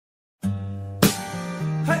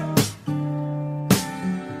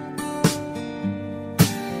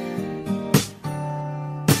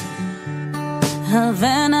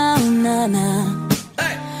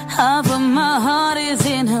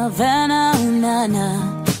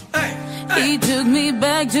na. He took me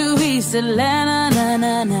back to East Atlanta, na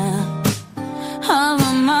na na. All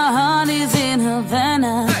of my heart is in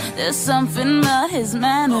Havana. There's something about his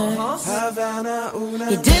manners.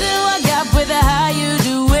 He didn't work out with how you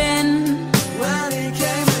doing.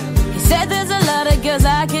 He said there's a lot of girls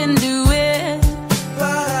I can do it,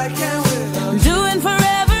 but I can't with I'm doing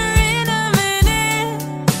forever in a minute.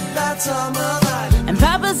 That's all my life. And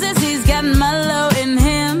Papa says he's got my love in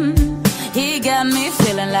him. He got me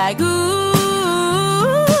feeling like ooh.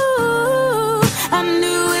 I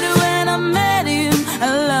knew it when I met him. I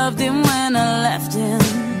loved him when I left him.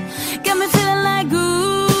 Got me feeling like ooh.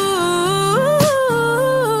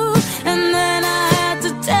 And then I had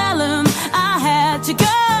to tell him I had to go.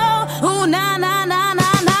 Ooh, na na na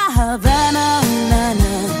na na. Havana, ooh, na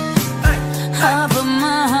na. Half of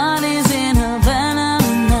my heart is in Havana,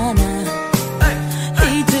 ooh, na na.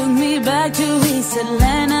 He took me back to East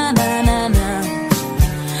Atlanta, na na na.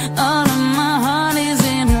 All of my heart is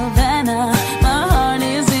in Havana. My heart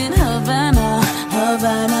is in Havana,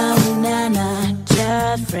 Havana, ooh, na na.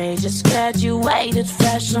 Jeffrey just graduated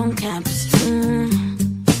fresh on campus.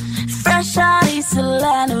 Fresh out East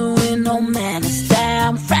Atlanta with no manners.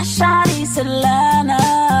 Damn, fresh out East Atlanta,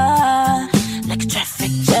 like a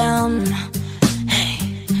traffic jam. Hey,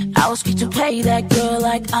 I was quick to pay that girl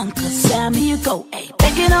like Uncle Sam. Here you go, hey,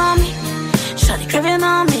 begging on me. Shorty craving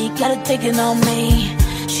on me, got it digging on me.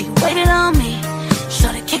 She waited on me,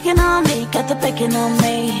 shorty kicking on me, got the bacon on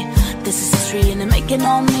me. This is history and the making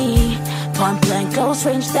on me. Point blank, close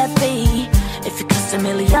range that be. If it costs $1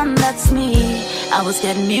 million, that's me. I was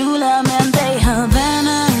getting Mueller, man, they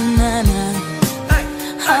Havana, na na.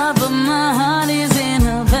 Half of my heart is in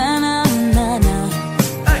Havana, na na.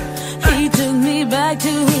 He took me back to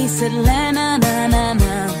East Atlanta, na na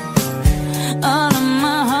na. All of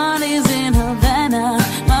my heart is in Havana.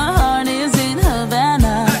 My heart is in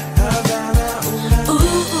Havana. Ooh,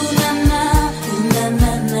 ooh, na na, ooh, na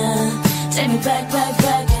na na. Take me back, back,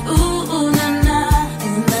 back. Ooh, ooh, na na,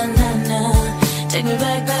 ooh, na na na. Take me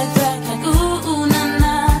back, back, back. Like ooh, ooh, na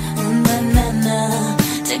na, ooh, na na na.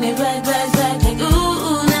 Take me back, back, back. Like ooh,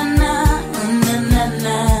 ooh, na na, ooh, na na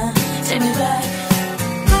na. Take me back.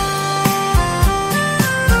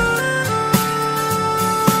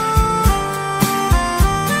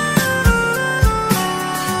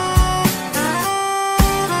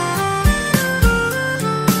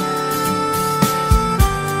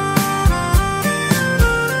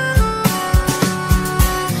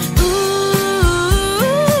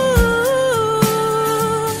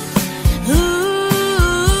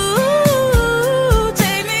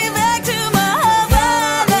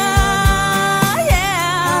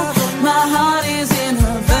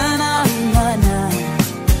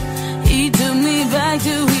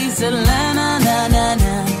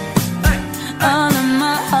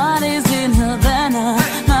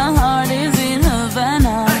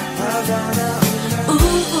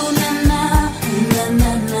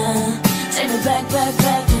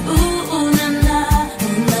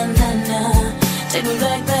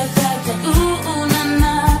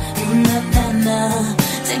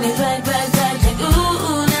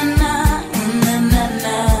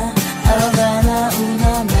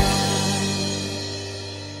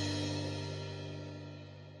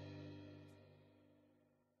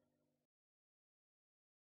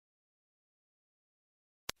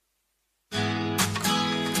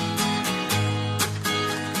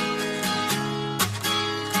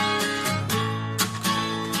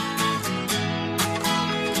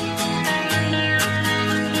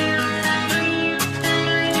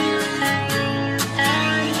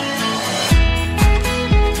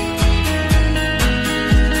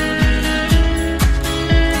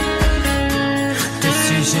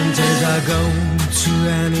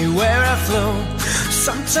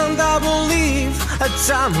 Sometimes I believe, at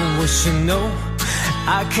times I wish you know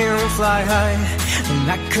I can't fly high and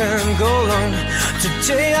I can't go long.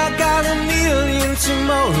 Today I got $1 million,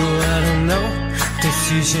 tomorrow I don't know.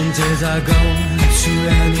 Decisions as I go to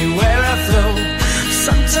anywhere I flow.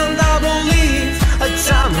 Sometimes I believe, at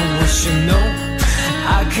times I wish you know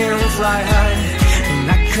I can't fly high and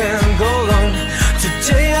I can't go long.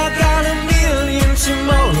 Today I got $1 million,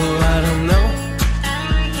 tomorrow I don't know.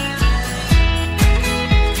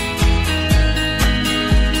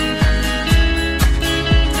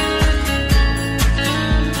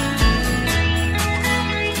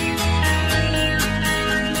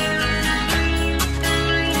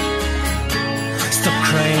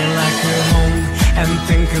 Crying like we're home and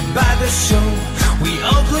think about the show. We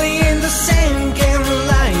all play in the same game,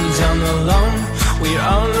 lying down alone. We're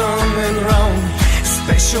all known and wrong,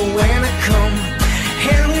 special when I come.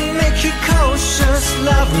 And we make you call ferocious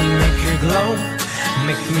love will make you glow.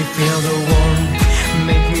 Make me feel the warmth,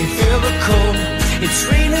 make me feel the cold. It's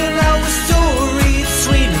raining our story, it's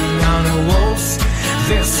raining on the walls.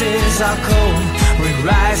 This is our code, we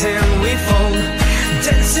rise and we fall.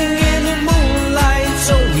 Dancing in the moonlight,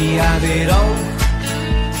 so we have it all.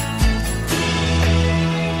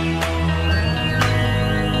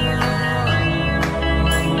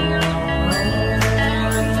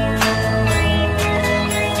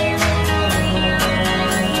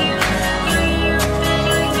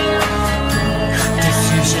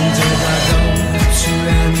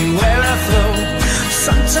 Anywhere I flow,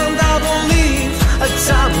 sometimes I believe a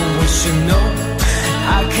time when we should know.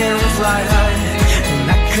 I can fly high and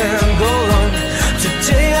I can go low.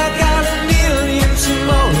 Today I got a million,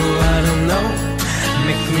 tomorrow I don't know.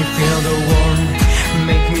 Make me feel the warmth,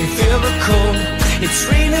 make me feel the cold. It's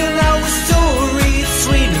raining our story, it's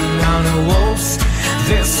raining on the walls.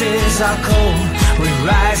 This is our code, we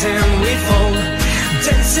rise and we fall.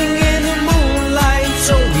 Dancing in the moonlight,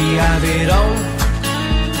 so we have it all.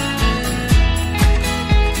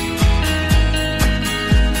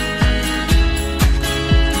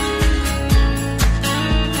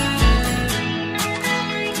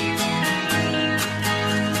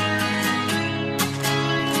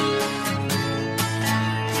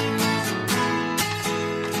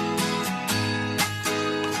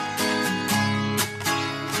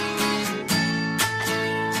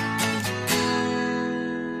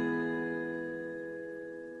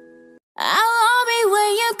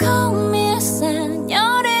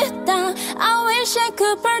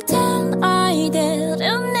 Pretend I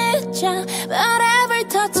didn't need ya, but every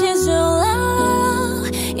touch is your love.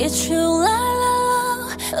 It's true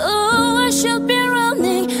love. Ooh, I should be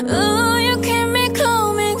running. Ooh, you keep me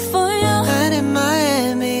coming for you. And in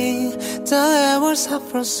Miami, the air was hot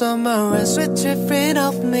from summer and sweat dripping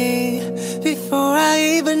off me. Before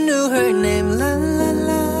I even knew her name, la la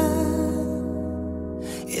la.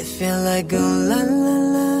 It felt like a la la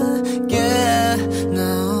la, yeah, no.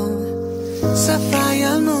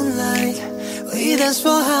 Sapphire moonlight, we danced for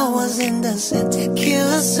hours in the sun,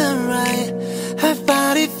 tequila sunrise. Her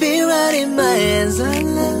body feel right in my hands, la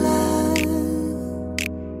la la.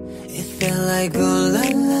 It felt like oh la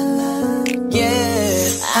la la, yeah.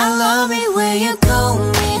 I love it when you call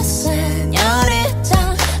me señorita.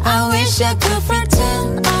 I wish I could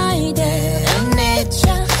pretend I didn't need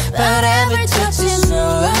ya, but every touch is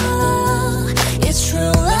your love. It's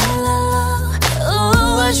true love.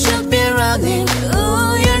 Ooh, I should be running.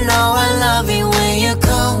 Ooh, you know I love it when you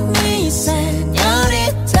call me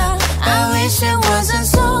señorita. I wish it wasn't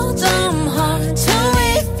so damn hard to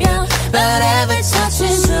leave ya, but every touch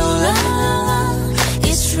is true love.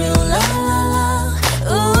 It's true love.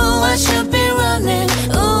 Ooh, I should be running.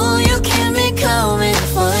 Ooh, you keep me coming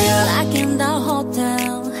for you. Like in the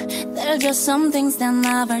hotel, there are just some things that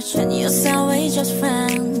never change. You say we just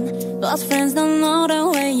friends, but friends don't know the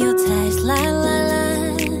way you taste. La la la.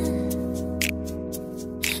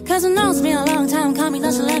 Cause I know it's been a long time coming,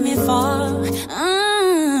 don't you let me fall.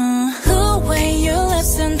 Who way you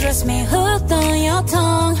lips and dress me hooked on your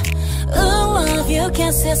tongue. Ooh, love you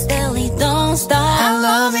can't sit still, don't stop. I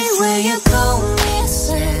love it when you call me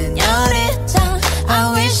señorita.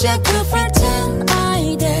 I wish I could pretend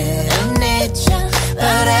I didn't need ya,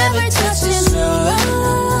 but every touch is true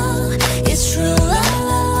love. It's true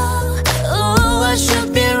love. Ooh, I should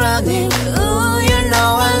be running. Ooh, you know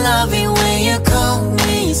I love it when you call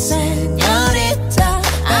me señorita.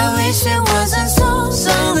 I wish it wasn't so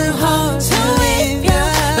damn hard to leave ya,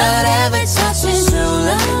 but every touch is true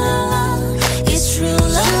love. It's true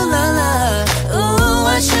love. Ooh,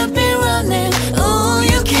 I should be running. Ooh,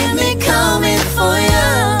 you keep me coming for ya.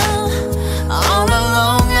 All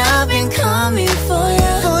along I've been coming for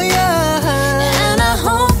ya, and I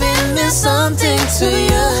hope it means something to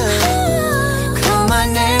you. Call my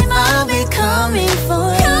name, I'll be coming for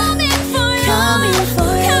ya. Coming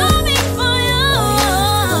for you.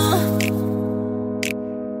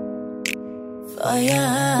 For ya.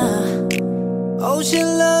 Oh, she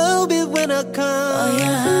love it when I come. Oh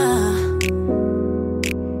yeah.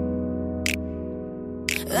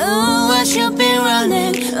 Ooh, I should be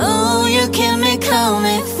running. Ooh, you keep me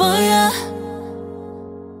coming for ya.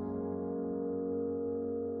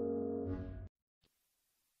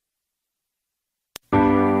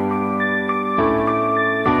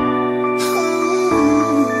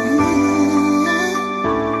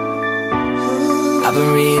 I've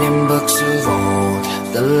been reading books of old,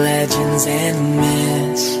 the legends and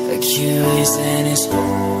myths, Achilles and his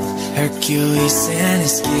hold, Hercules and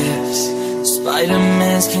his gifts,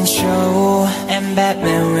 Spider-Man's control, and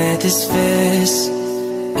Batman with his fists.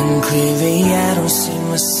 And clearly I don't see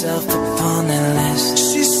myself upon that list.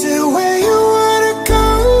 She said, where you wanna go?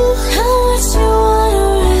 How much you wanna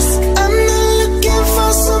risk? I'm not looking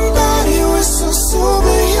for somebody with some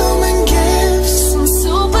superhuman gifts, Some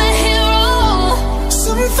superhero,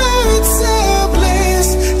 some fairy tale bliss,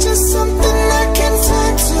 just something I can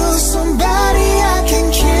turn to, somebody I can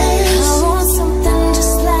kiss. I want something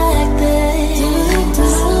just like this.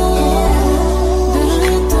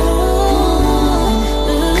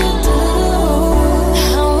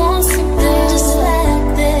 I want something just like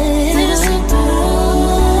this.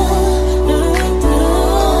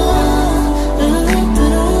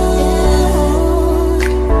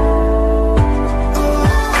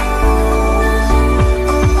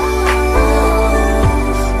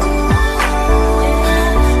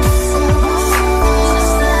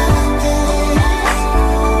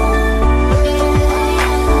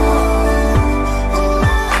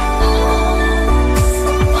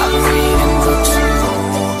 I'm reading books of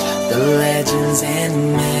old, the legends and the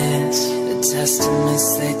myths, the testaments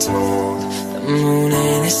they told, the moon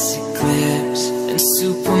and its eclipse, and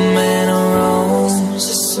Superman arose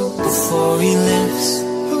a suit before he lives.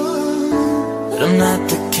 But I'm not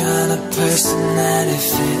the kind of person that it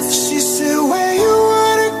fits. She said, where you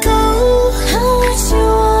wanna go? How much you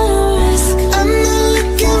wanna risk? I'm not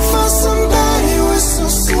looking for somebody with some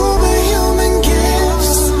superhuman gifts,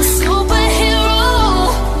 Some superhero,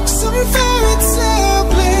 some fairy tale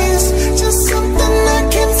bliss, just something I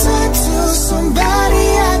can turn to, somebody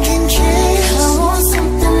I can kiss. I want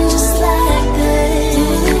something just like this.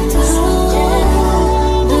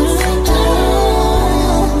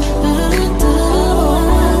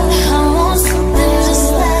 I want something just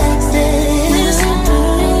like this.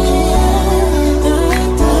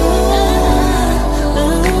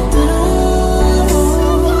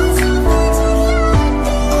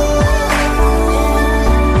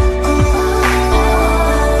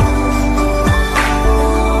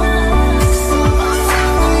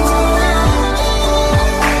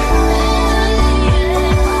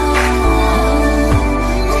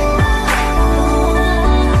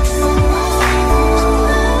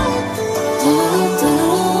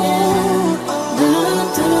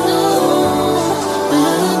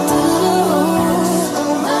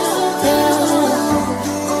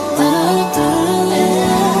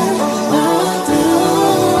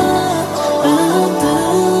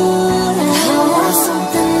 I want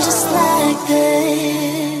something just like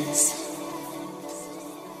this.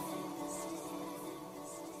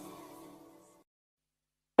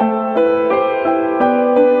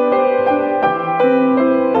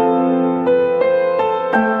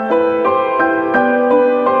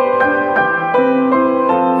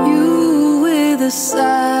 You with the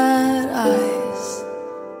sad eyes,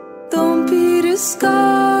 don't be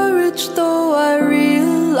discouraged, though I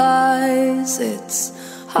realize it's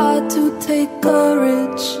hard to take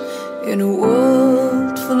courage in a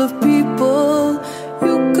world full of people.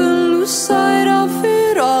 You can lose sight of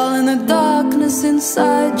it all, and the darkness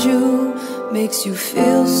inside you makes you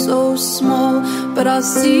feel so small. But I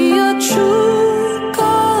see your true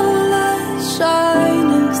colors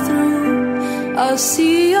shining through. I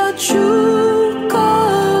see your true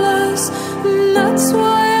colors, and that's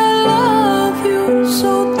why I love you.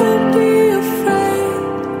 So don't be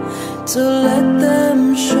afraid to let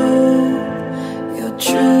them show your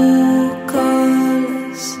true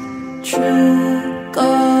colors. True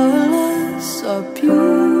colors are beautiful.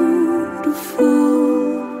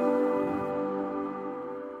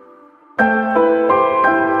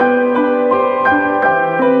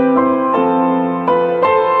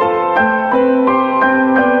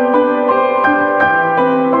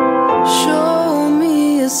 Show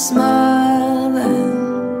me a smile and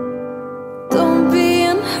don't be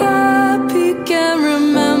unhappy. Can't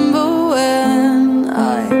remember when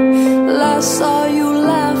I last saw you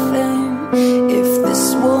laughing. If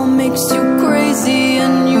this world makes you crazy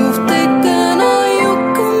and you've taken all you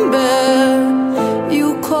can bear, you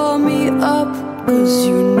call me up, 'cause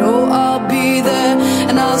you know I'll be there.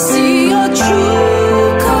 And I'll see your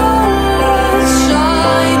true colors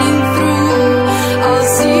shining through. I'll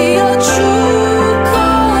see your true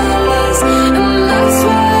colors, and that's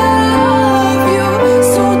why I love you.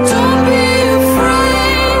 So don't be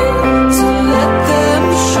afraid to let them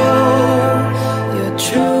show your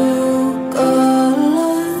true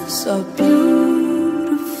colors are beautiful.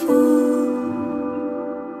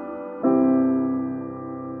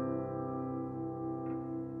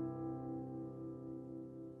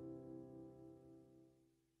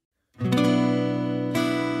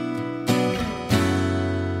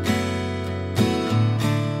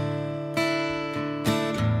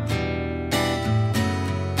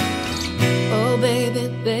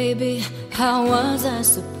 baby, how was I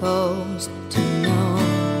supposed to know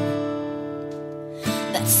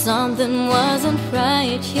that something wasn't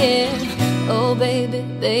right here? Oh baby,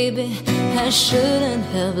 baby, I shouldn't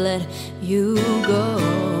have let you go.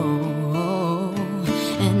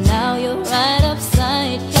 And now you're right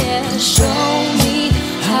upside here. Show me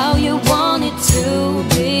how you want it to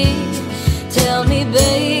be. Tell me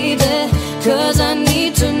baby, 'cause I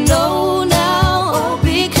need to know now. Oh,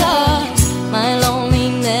 because my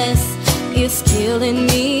loneliness is killing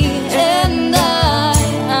me. And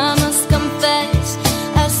I must confess,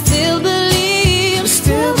 I still believe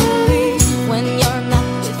when you're not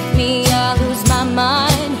with me, I lose my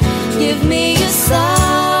mind. Give me a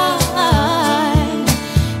sign.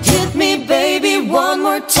 Hit me baby one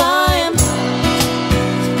more time.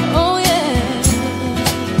 Oh yeah.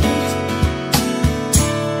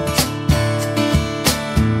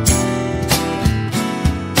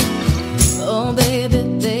 Oh baby,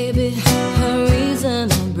 baby, the reason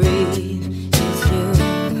I breathe is you.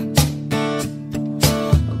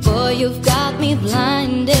 Boy, you've got me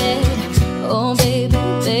blinded. Oh baby,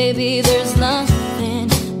 baby, there's nothing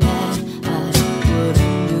that I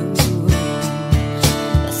wouldn't do.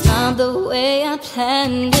 That's not the way I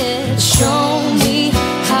planned it. Show me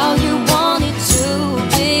how you want it to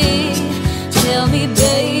be. Tell me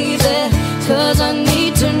baby, 'cause I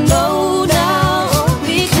need to know now.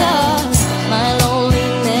 Because my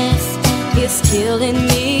loneliness is killing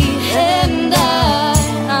me. And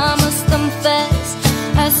I must confess,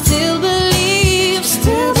 I still believe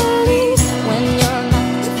when you're not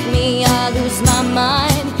with me, I lose my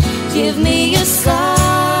mind. Give me a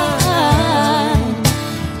sign.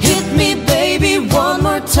 Hit me baby one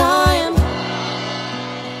more time.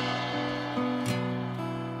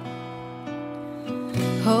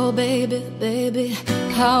 Oh baby, baby,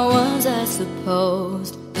 how was I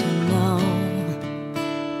supposed to know?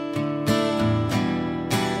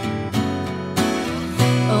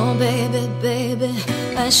 Oh baby, baby,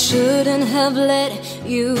 I shouldn't have let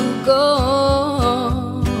you go.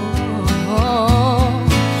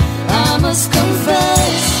 I must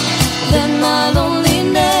confess that my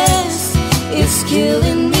loneliness is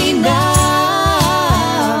killing me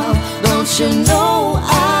now. Don't you know I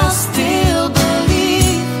still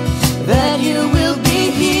believe that you will be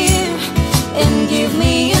here and give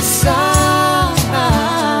me a sign.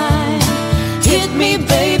 Hit me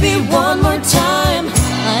baby one more time.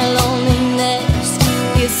 My loneliness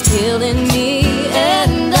is killing me.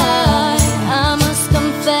 And I must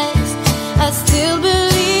confess, I still believe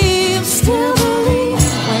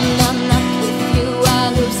when I'm not with you, I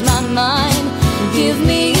lose my mind. Give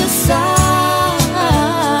me a sign.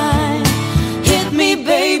 Hit me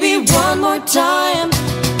baby one more time.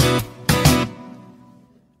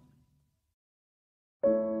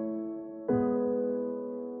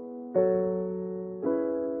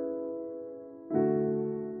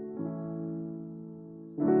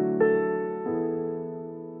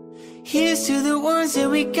 Here's to the ones that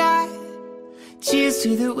we got. Cheers to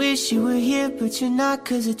the wish you were here, but you're not.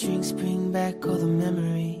 'Cause the drinks bring back all the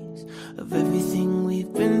memories of everything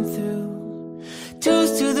we've been through.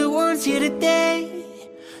 Toast to the ones here today.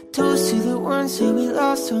 Toast to the ones that we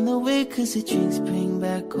lost on the way. 'Cause the drinks bring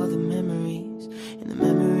back all the memories. And the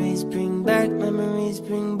memories bring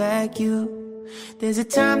back you. There's a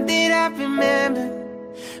time that I remember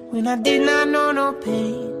when I did not know no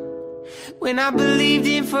pain. When I believed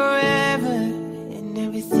in forever and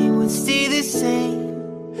everything would stay the same.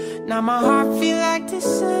 Now my heart feel like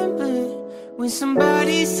December when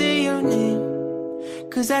somebody say your name.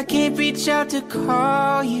 'Cause I can't reach out to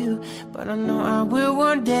call you, but I know I will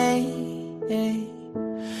one day.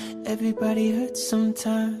 Everybody hurts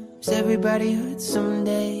sometimes, everybody hurts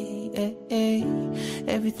someday.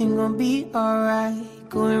 Everything gon' be alright.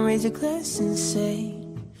 Go and raise a glass and say,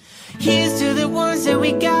 here's to the ones that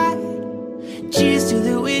we got. Cheers to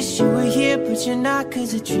the wish you were here, but you're not.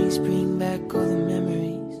 'Cause the drinks bring back all the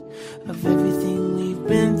memories of everything we've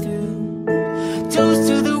been through. Toast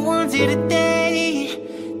to the ones here today.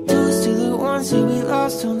 Toast to the ones that we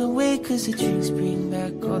lost on the way. 'Cause the drinks bring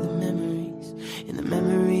back all the memories. And the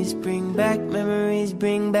memories bring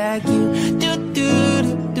back you. Do do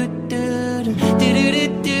do do do do do do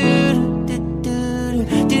do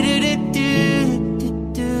do do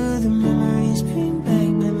do. The memories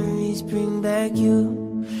bring back you.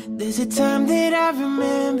 There's a time that I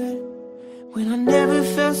remember when I never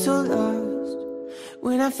felt so lost.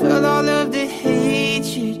 When I felt all of the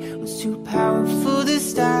hatred was too powerful to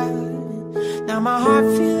stop. Now my heart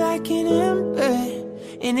feel like an ember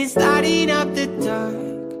and it's lighting up the dark.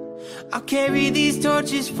 I'll carry these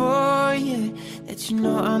torches for you, that you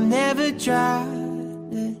know I'll never drop.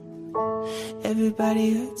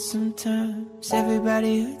 Everybody hurts sometimes,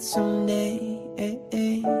 everybody hurts someday.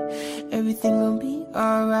 Everything gon' be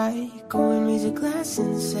alright. Go and raise a glass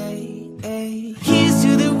and say, here's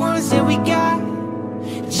to the ones that we got.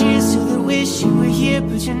 Cheers to the wish you were here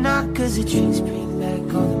but you're not. Cause the drinks bring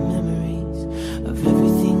back all the memories of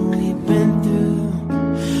everything we've been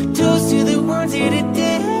through. Toast to the ones here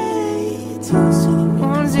today. Toast to the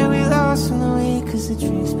ones that we lost on the way. Cause the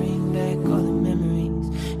drinks bring back all the memories.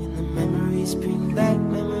 And the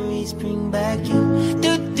memories bring back you.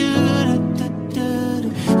 Do do do do do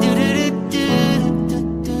do do do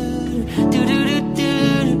do do do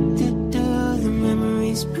do do. The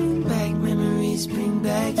memories bring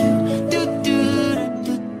back you. Do do do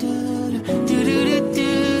do do do do do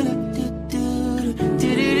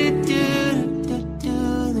do do.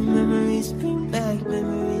 The memories bring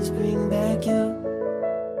back you.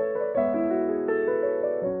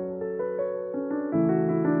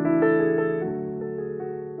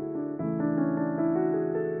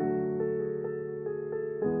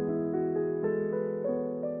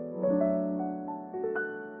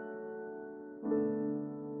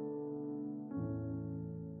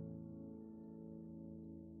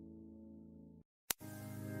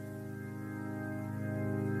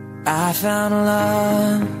 I found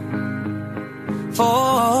love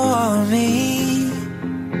for me.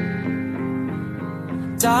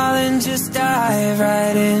 Darling, just dive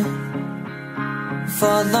right in.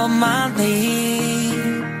 Follow my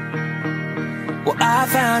lead. Well, I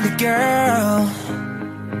found a girl,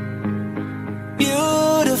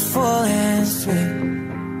 beautiful and sweet.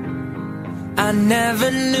 I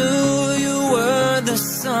never knew you were the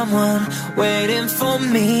someone waiting for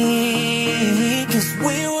me. Cause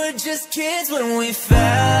we were just kids when we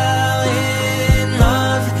fell in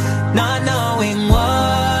love, not knowing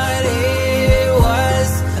what it was.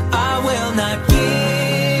 I will not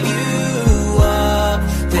give you up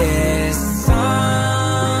this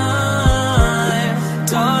time.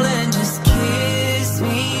 Darling, just kiss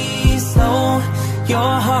me slow.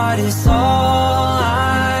 Your heart is all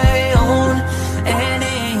I own. And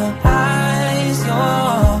in your eyes,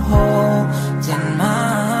 you're holding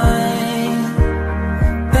mine.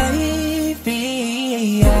 Baby,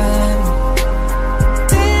 I'm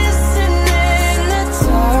dancing in the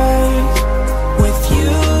dark with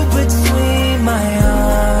you between my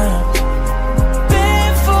arms,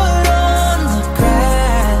 barefoot on the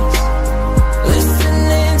grass,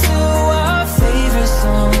 listening to our favorite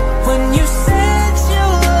song. When you said you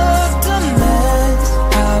looked a mess,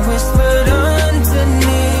 I whispered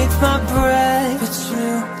underneath my breath, but you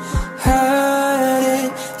heard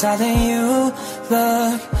it. Darling, you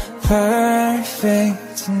look perfect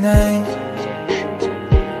tonight.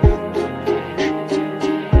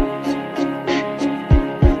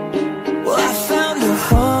 Well, I found a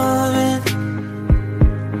woman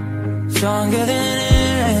stronger than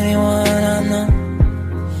anyone I know.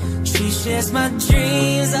 She shares my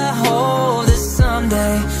dreams. I hope that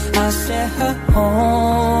someday I'll share her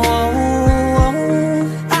home.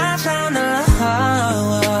 I found a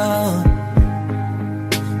love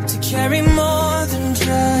to carry more than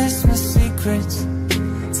just my secrets,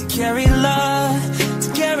 to carry love, to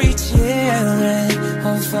carry children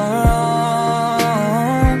of our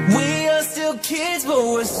own. We are still kids, but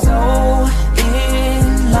we're so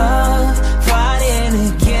in love, fighting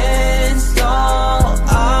against all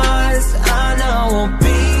odds. I know we'll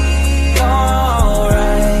be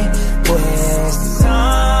alright with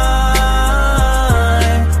time.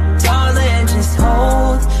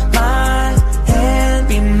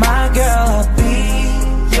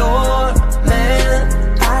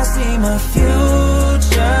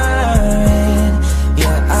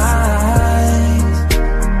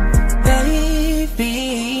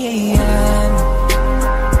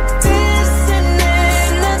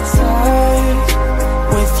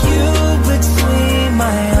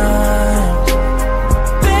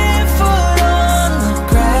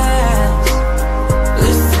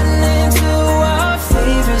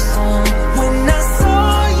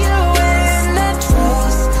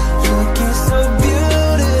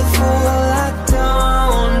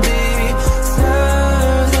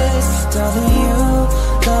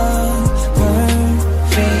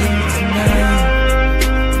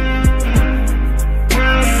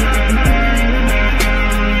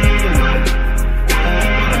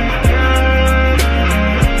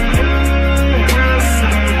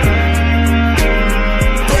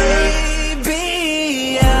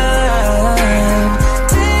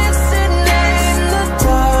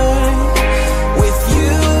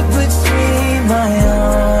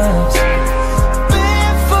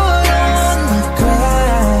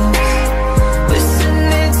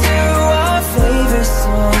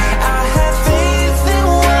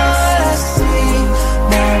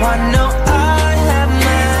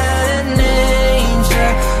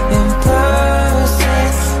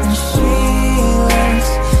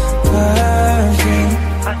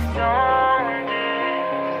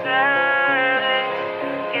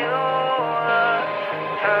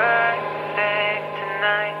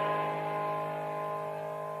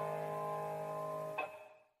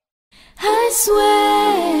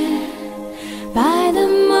 swear by the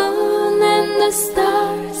moon and the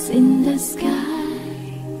stars in the sky,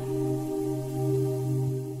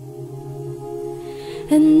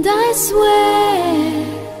 and I swear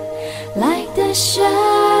like the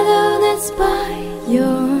shadow that's by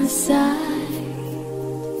your side.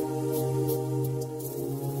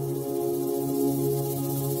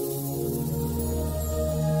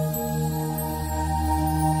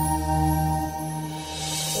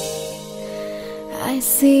 I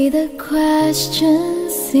see the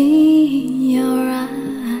questions in your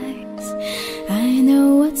eyes. I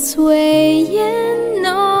know what's weighing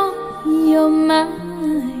on your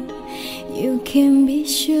mind. You can be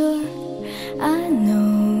sure I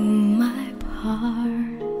know my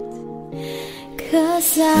part,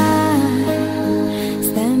 'cause I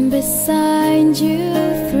stand beside you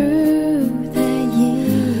through the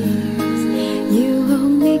years. You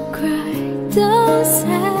only cry those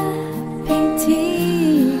happy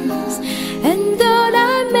tears, and though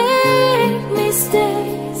I make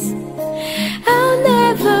mistakes, I'll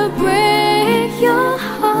never break your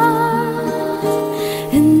heart.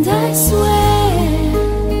 And I swear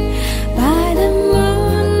by the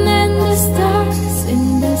moon and the stars in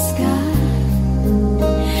the sky,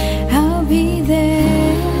 I'll be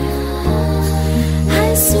there. I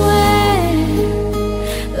swear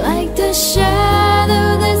like the shadow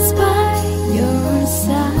that's by your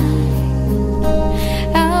side,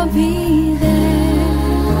 I'll be there.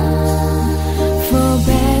 For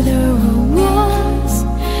better or worse,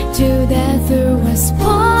 till death do us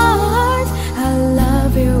part, I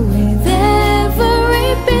love you with every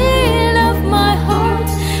beat of my heart.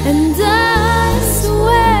 And I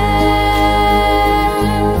swear,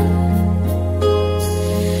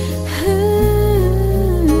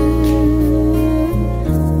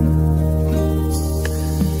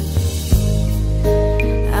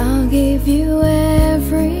 I'll give you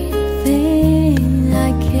everything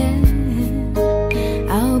I can.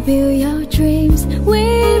 I'll build your dreams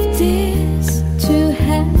with these two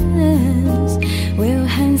hands. We'll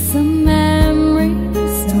hang some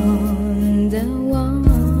memories on the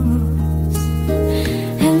walls,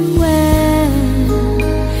 and when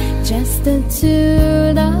just the two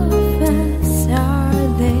of us are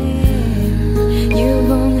there, you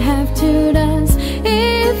won't have to ask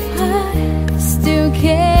if I still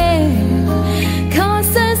care.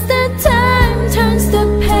 'Cause as the time turns the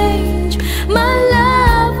page, my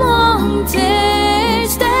love won't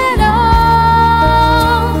taste at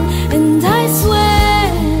all. And I swear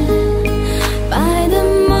by the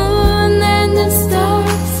moon and the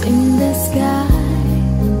stars in the sky,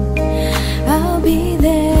 I'll be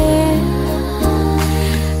there.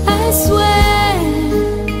 I swear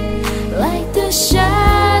like the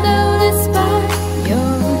shadow that's by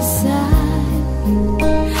your side,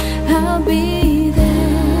 I'll be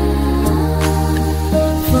there.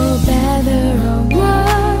 For better or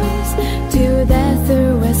worse, till death do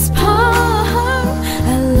us part,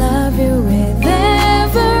 I love you with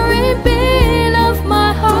every beat of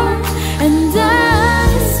my heart. And I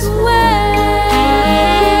swear,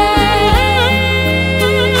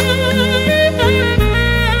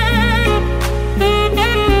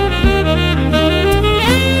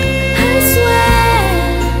 I swear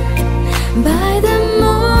by the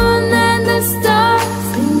moon and the stars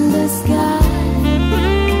in the sky,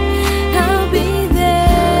 I'll be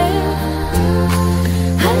there.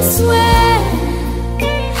 I swear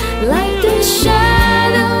like the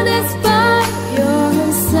shadow that's by your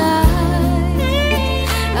side,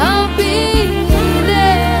 I'll be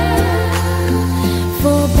there.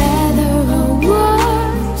 For better or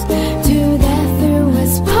worse, till death do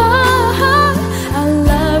us part, I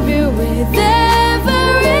love you with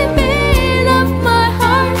every beat of my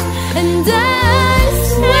heart. And I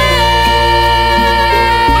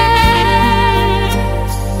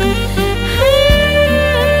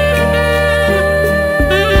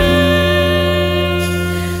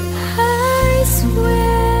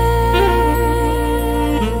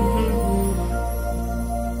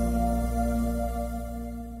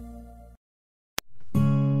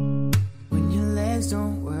When your legs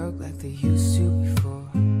don't work like they used to before,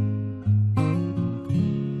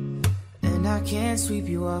 and I can't sweep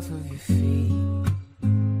you off of your feet,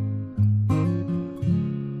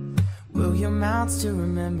 will your mouth still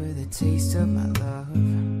remember the taste of my love?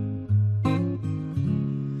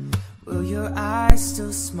 Will your eyes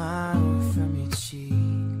still smile from your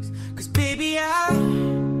cheeks? 'Cause baby, I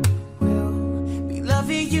will be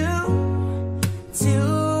loving you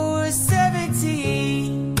till we're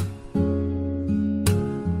 17.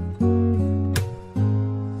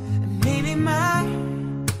 And maybe my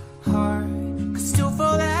heart could still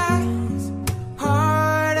fall as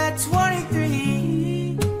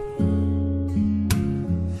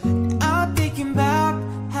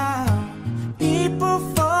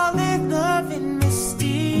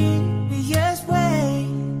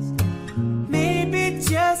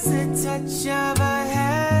touch of a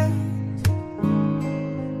hand.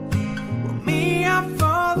 Well, me, I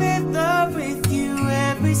fall in love with you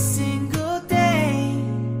every single day.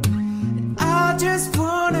 And I just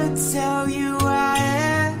wanna tell you I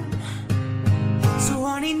am. So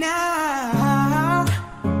honey, now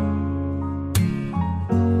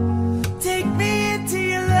take me into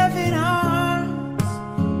your loving arms.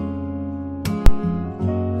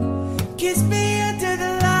 Kiss me under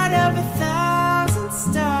the light of 1,000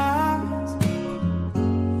 stars.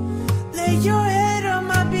 Lay your head on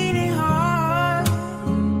my beating heart.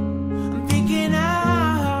 I'm thinking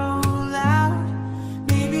out loud.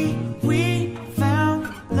 Maybe we found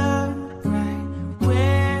love right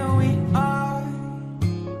where we are.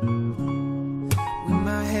 When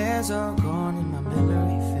my hair's all gone and my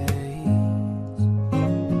memory fades,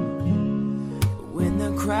 when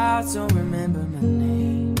the crowds don't remember my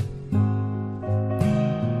name,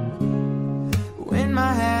 when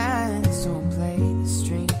my hands don't play the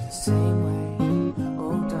strings the same way.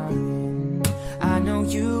 Oh darling, I know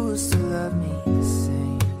you will still love me the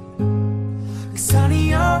same. 'Cause honey,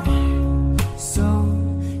 your soul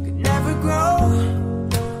could never grow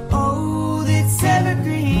old, it's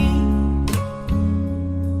evergreen.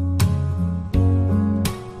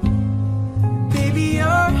 Baby,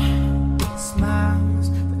 your smile's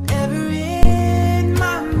forever in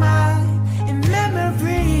my mind and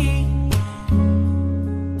memory.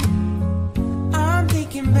 I'm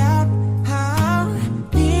thinking about how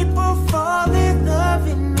people fall in love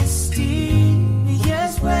in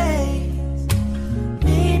mysterious ways.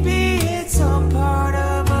 Maybe it's all part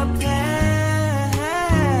of a plan.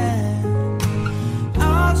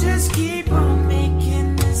 I'll just keep on making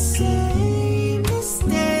the same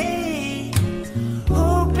mistakes,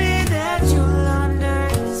 hoping that you'll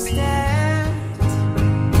understand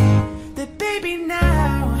that, baby,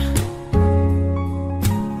 now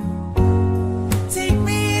take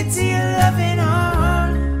me into your loving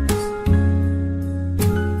arms.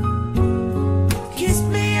 Kiss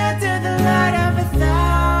me under the light of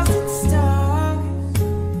 1,000 stars.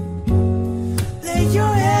 Lay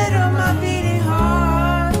your head on my beating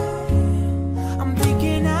heart. I'm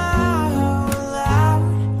thinking out loud.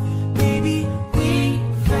 Maybe we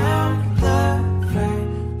found love right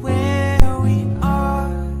where we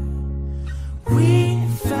are. We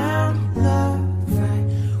found love right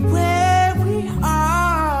where we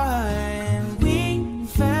are. And we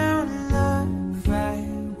found love right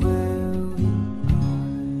where we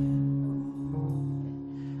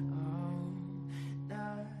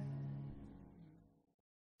are.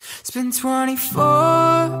 Spend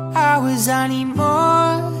 24 hours, I need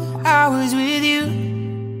more hours with you.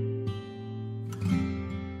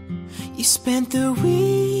 You spent the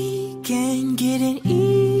weekend getting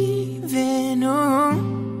even. Oh.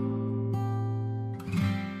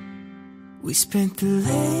 We spent the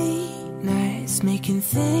late nights making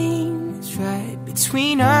things right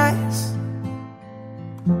between us.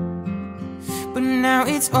 But now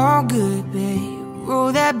it's all good, babe.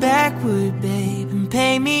 Roll that backward, babe, and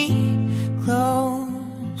pay me close.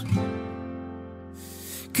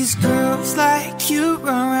 'Cause girls like you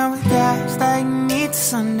run around with guys like me till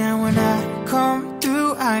sundown. When I come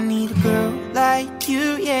through, I need a girl like you,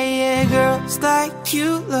 yeah, yeah. Girls like you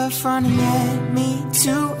love fun, and yeah, me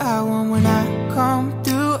too. I want when I come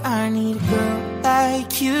through, I need a girl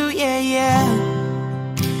like you, yeah, yeah.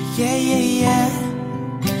 Yeah, yeah, yeah.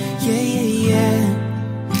 Yeah, yeah, yeah.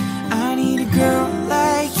 I need a girl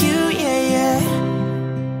like you, yeah, yeah.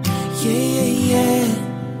 Yeah, yeah, yeah.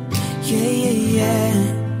 Yeah, yeah, yeah.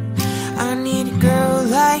 I need a girl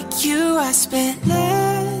like you. I spent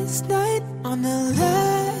last night on the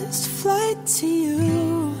last flight to you.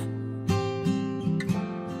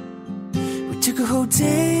 We took a whole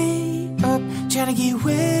day up, trying to get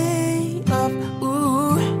way up,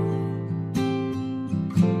 ooh.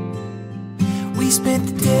 We spent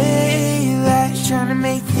the daylight trying to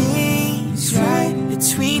make things right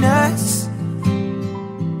between us.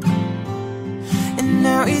 And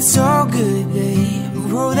now it's all good, babe.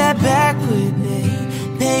 Roll that backward, babe.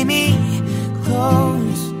 Pay me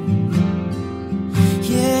close.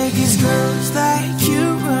 Yeah, 'cause girls like you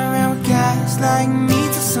run around with guys like me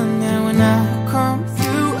till sundown. When I come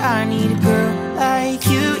through, I need a girl like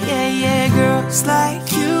you, yeah, yeah. Girls like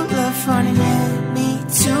you love fun, and yeah, me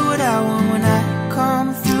too. What I want when I come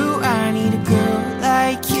through, I need a girl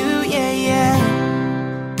like you, yeah, yeah.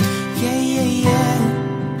 Yeah, yeah, yeah.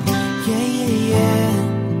 Yeah, yeah, yeah.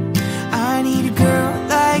 I need a girl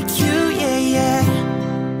like you, yeah, yeah.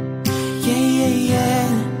 Yeah, yeah, yeah.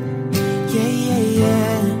 Yeah, yeah,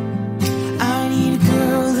 yeah. I need a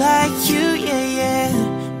girl like you, yeah, yeah.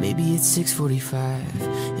 Maybe it's 6:45 45,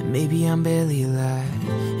 and maybe I'm barely alive,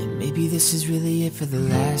 and maybe this is really it for the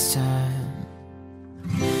last time.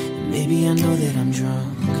 And maybe I know that I'm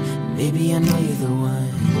drunk, maybe I know you're the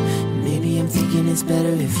one, maybe I'm thinking it's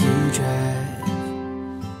better if you drive.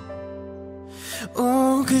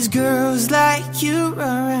 Oh, 'cause girls like you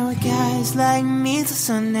run around with guys like me till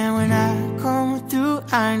sundown. When I come through,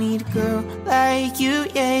 I need a girl like you,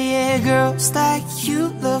 yeah, yeah. Girls like you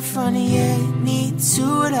look funny, yeah, me too.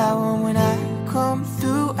 What I want when I come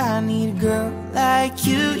through, I need a girl like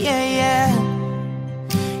you, yeah, yeah.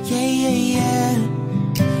 Yeah, yeah, yeah,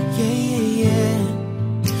 yeah, yeah, yeah.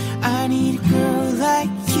 I need a girl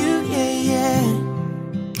like you, yeah, yeah.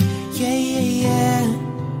 Yeah, yeah, yeah,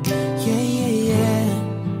 yeah, yeah, yeah.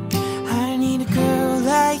 I need a girl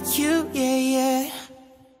like you, yeah, yeah.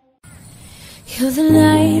 You're the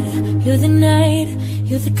light, you're the night,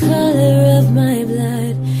 you're the color of my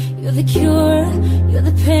blood. You're the cure, you're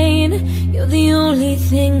the pain, you're the only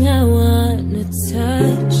thing I wanna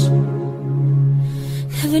touch.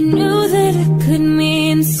 Never knew that it could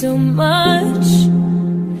mean so much,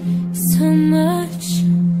 so much.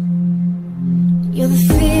 You're the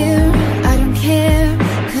fear, I don't care,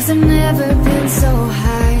 'cause I've never been so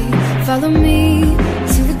high. Follow me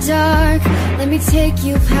to the dark, let me take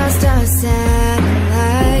you past our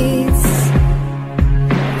satellites.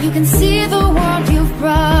 You can see the world you've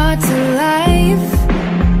brought to life,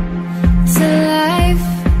 to life.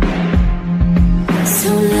 So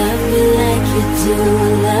love me like you do,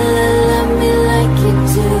 la la, love me like you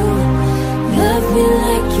do. Love me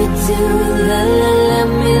like you do, la la,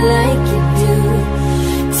 love me like you do.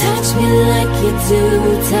 Touch me like you do,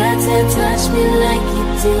 ta ta, touch me like you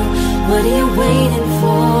do. What are you waiting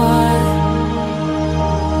for?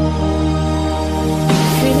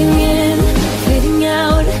 Fading in, fading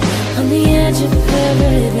out, on the edge of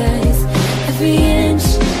paradise. Every inch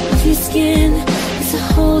of your skin is a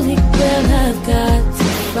holy grail I've got to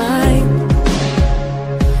find.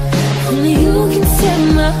 Only you can set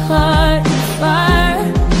my heart on fire,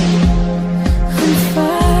 on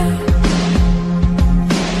fire.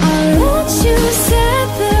 I'll let you set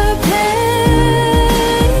the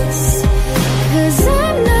pace, 'cause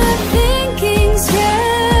I'm not thinking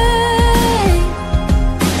straight.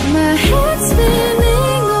 My head's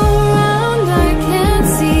spinning around, I can't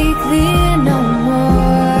see clear no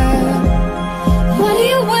more. What are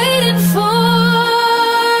you waiting for?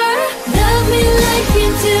 Love me like you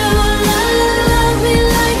do, la la, love me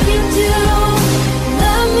like you do.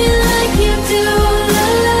 Love me like you do, la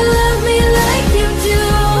la, love me like you do.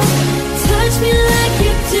 Touch me like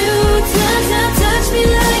you do, ta ta, touch me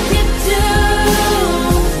like you do.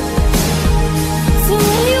 So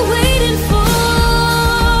what are you waiting for?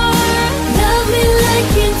 Love me like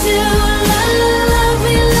you do, la la, love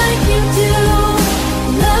me like you do.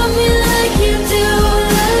 Love me like you do,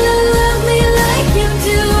 la la, love me like you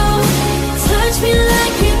do. Touch me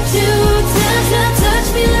like you do, ta ta, touch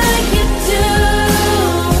me like you do.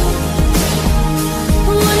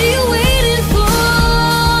 What are you waiting for?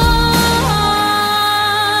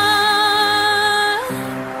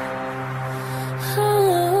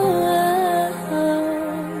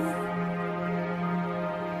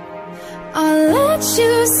 I'll let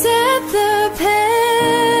you set the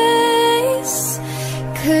pace,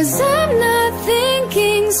 'cause I'm not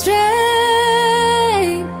thinking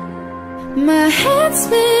straight. My head's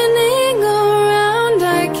spinning around,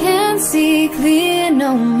 I can't see clear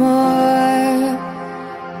no more.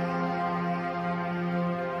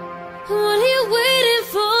 What are you waiting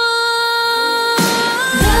for?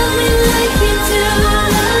 Love me like you do,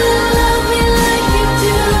 la la, love me like you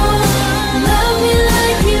do. Love me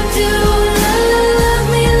like you do, la la, love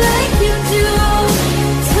me like you do.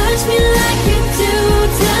 Touch me like you do,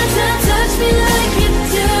 ta ta, touch me like you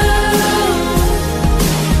do.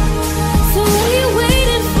 So what are you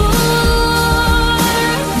waiting for?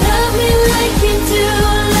 Love me like you do,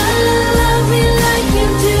 la la, love me like you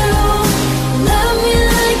do. Love me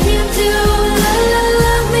like you do, la la,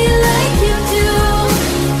 love me like you do.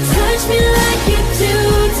 Touch me like you do,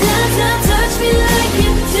 ta ta, touch me like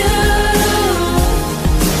you do.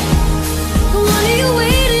 What are you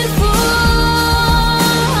waiting for?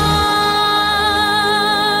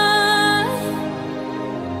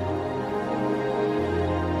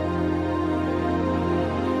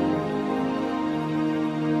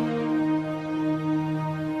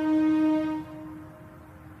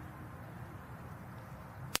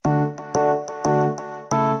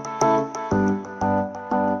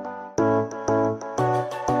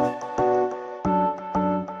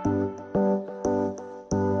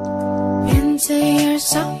 Into years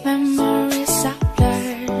of memories I've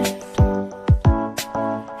blurred,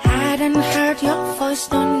 hadn't heard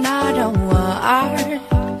another word.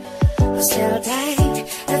 But still take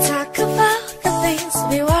the talk about the things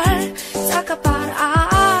we were. Talk about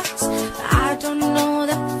us, but I don't know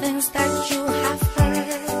the things that you have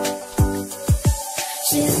heard.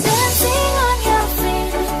 She's dancing on your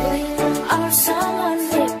feet with or someone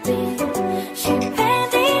sleeping. She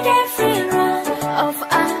painted every round of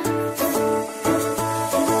us.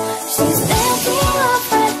 She's thinking of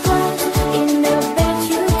her clothes in the bed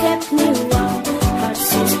you kept me warm, but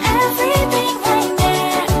she's everything I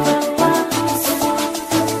never was.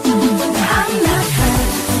 I'm not her,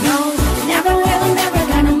 no, never will, never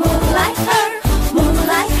gonna move like her, move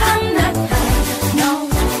like I'm not her, no,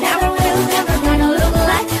 never will, never gonna look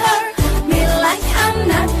like her, be like I'm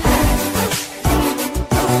not her,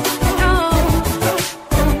 no,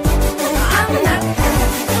 I'm not her,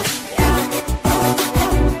 yeah.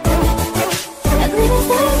 At least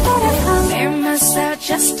that's what I found. Me myself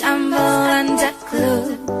just stumble under clue.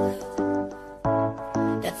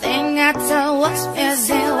 The thing I thought was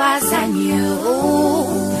missing was I knew.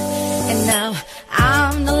 And now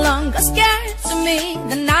I'm no longer scared to meet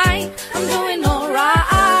the night. I'm doing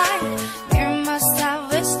alright. Me myself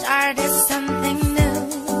we started something new.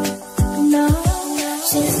 No,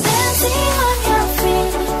 she's dancing on your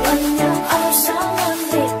feet when you are someone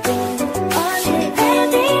sleeping. She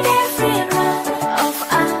painted every round of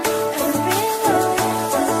us.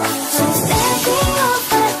 She's thinking of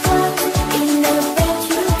her clothes in the bed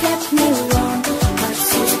you kept me warm, but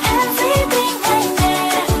she's everything I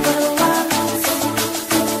never was.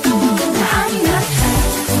 I'm not her,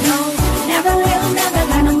 no, never will, never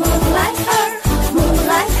gonna move like her, move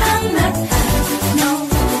like I'm not her, no,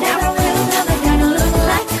 never will, never gonna look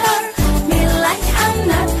like her, be like I'm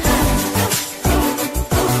not her,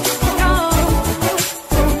 no,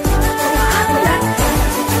 I'm not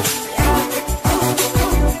her,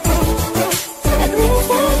 at least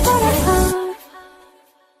that's what I thought.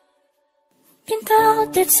 Been told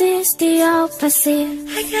that she's the opposite.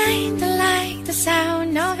 I kinda like the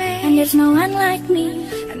sound of it, and there's no one like me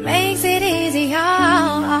that makes it easier.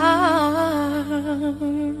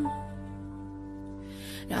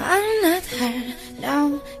 No, I'm not her, no,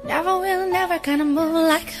 never will, never gonna move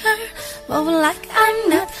like her, move like I'm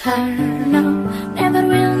not her, no, never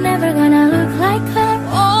will, never gonna look like her,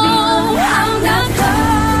 oh, I'm not her,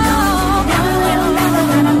 no, never will, never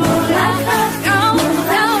gonna move like her, no,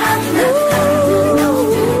 no, I'm not her, no,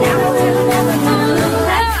 never will, never gonna look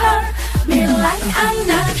like her, be like I'm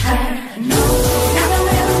not her, no, never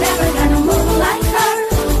will, never gonna move like her,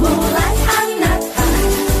 move like I'm not her,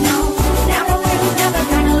 no, never will, never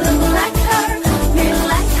gonna look like her, be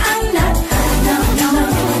like I'm not her, no, no,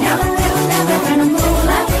 never will, never gonna move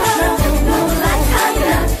like her, move like I'm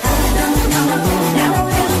not her, no, no, never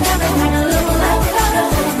will, never gonna look like her,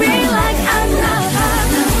 be like I'm not her,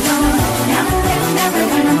 no, no, never will, never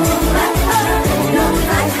gonna move like her, look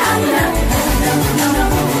like I'm not her, no, no,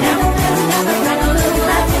 never will, never gonna look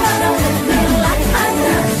like her, be like I'm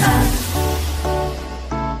not her.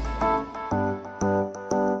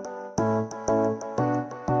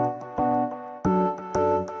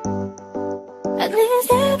 At least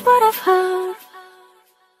that's what I've heard.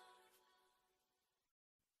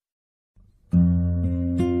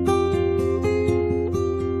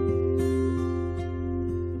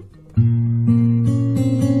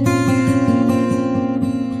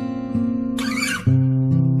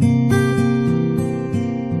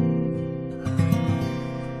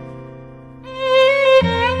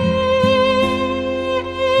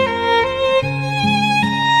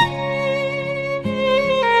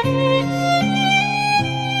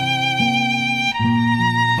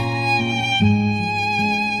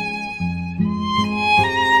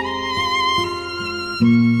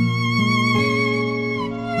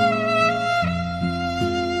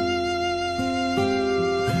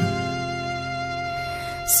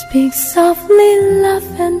 Speak softly,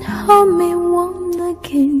 love, and hold me warm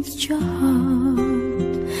against your heart.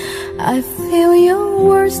 I feel your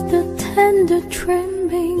words, the tender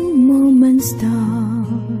trembling moments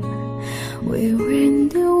start. We're in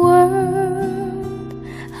the world,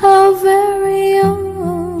 our very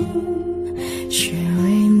own,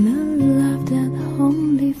 sharing the love that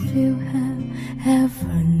only few have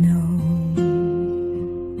ever known.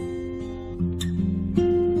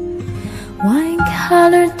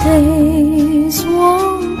 Wine-colored days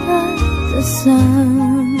warm like the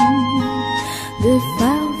sun, the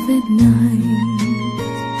velvet night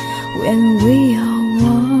when we are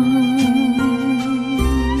one.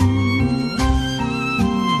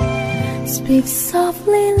 Speak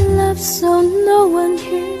softly, love, so no one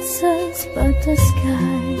hears us but the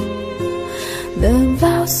sky. The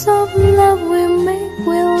vows of love we make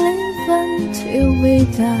will live until we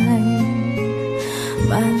die.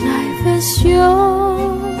 My life is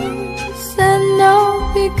yours, and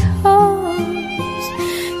all because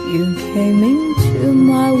you came into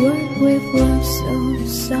my world with love so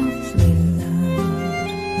softly, love.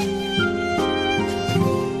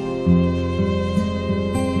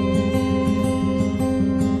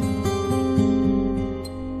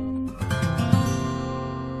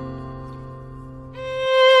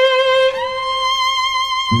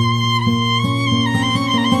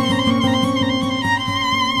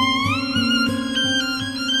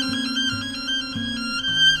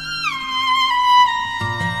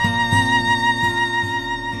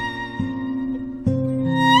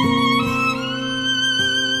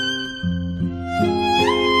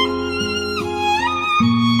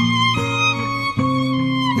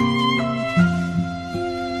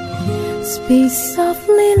 Speak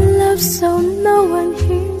softly, love, so no one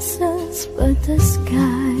hears us but the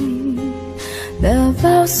sky. The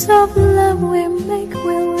vows of love we make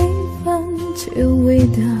will live until we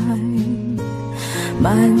die.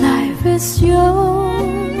 My life is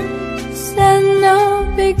yours, and all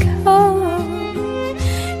because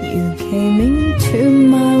you came into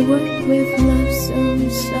my world with love so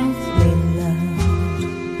softly,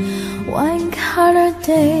 love. Wine-colored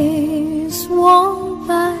days warmed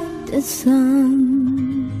by the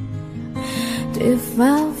sun, the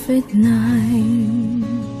velvet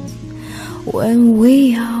night when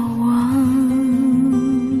we are one.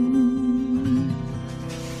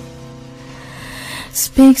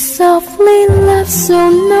 Speak softly, love, so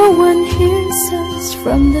no one hears us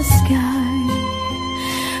from the sky.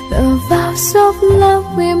 The vows of love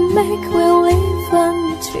we make will live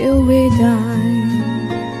until we die.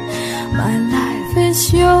 My life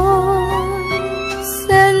is yours,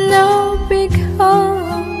 and all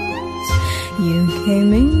because you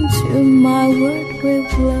came into my world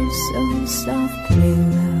with love so softly,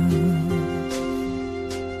 love.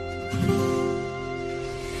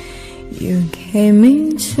 You came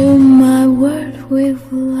into my world with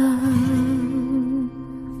love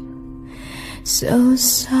so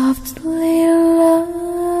softly, love.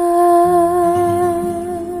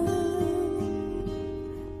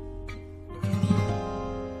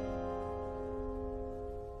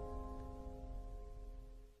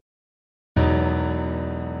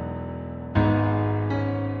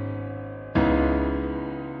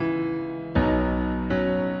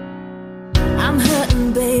 I'm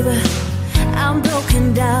hurting, baby, I'm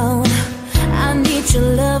broken down. I need your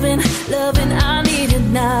loving, loving, I need it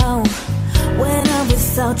now. When I'm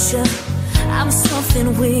without you, I'm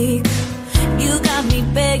something weak. You got me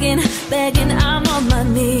begging, begging, I'm on my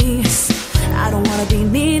knees. I don't wanna be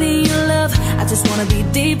needing your love, I just wanna be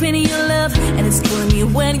deep in your love. And it's killing me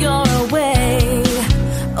when you're away.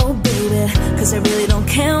 Oh baby, cause I really don't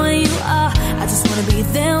care where you are, I just wanna be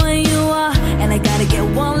there when you are. And I gotta get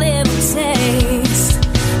one little taste.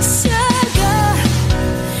 Sugar,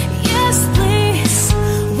 yes please,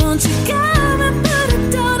 won't you come and put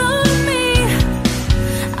it down on me?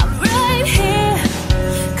 I'm right here,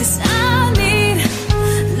 cause I need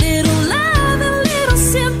little love and little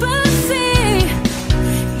sympathy.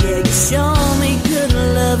 Yeah, you show me good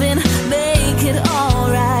loving, make it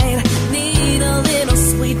alright. Need a little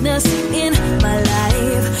sweetness in my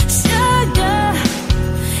life. Sugar,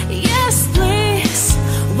 yes please,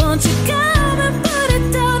 won't you come and put it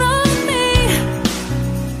down on me?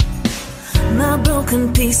 My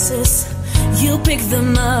broken pieces, you pick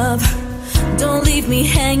them up. Don't leave me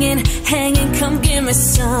hanging, hanging, come give me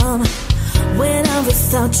some. When I'm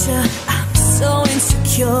without you, I'm so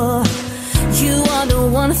insecure. You are the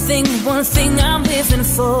one thing I'm living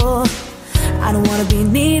for. I don't wanna be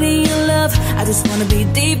needing your love, I just wanna be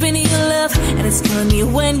deep in your love. And it's killing me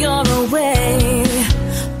when you're away.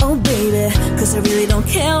 Oh baby, cause I really don't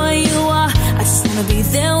care where you are, I just wanna be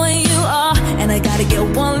there when you are. And I gotta get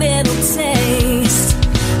one little taste.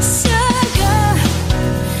 Sugar,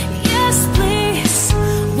 yes please,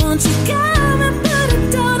 won't you come and put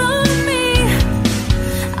it down on me?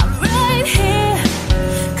 I'm right here,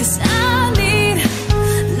 cause I need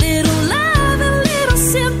little love and little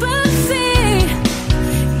sympathy.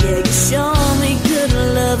 Yeah, you show me good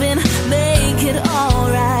loving, make it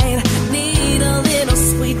alright. Need a little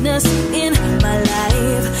sweetness in my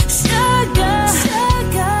life. Sugar,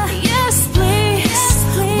 sugar, yes please,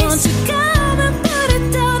 won't you come and put it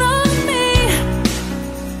down on me?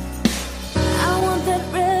 I want that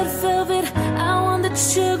red velvet, I want that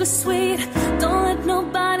sugar sweet. Don't let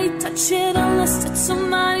nobody touch it unless it's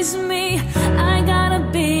somebody's me. I gotta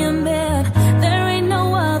be in bed, there ain't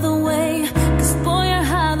no other way. Cause boy, you're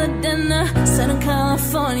hotter than the sun.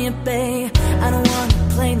 it, babe. I don't wanna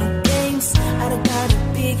play no games. I don't gotta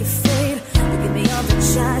be afraid. You give me all the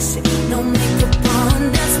shy shit, no makeup on.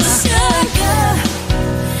 That's my sugar.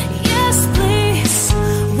 Yes, please.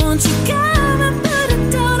 Won't you come and put it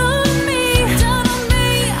down on me? Down on me.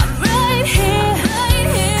 I'm right here.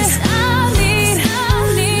 Cause I need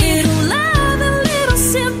little love and little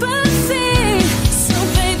sympathy. So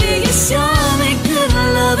baby, you show me good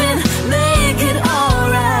loving, make it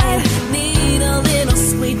alright. Need a little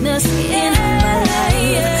sweetness in my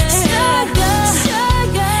life.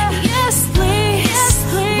 Sugar, yes please.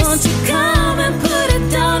 Won't you come and put it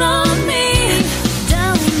down on me?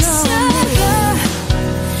 Down on sugar,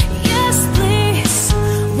 yes please.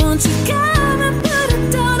 Won't you come and put it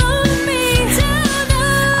down on me? Down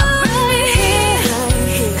on I'm right here.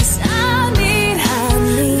 Cause I need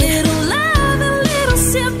little love and little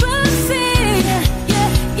sympathy.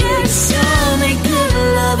 Yeah, show me good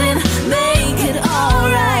loving, make it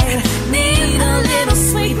alright. Need a little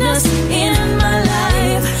sweetness in my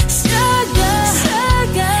life. Sugar,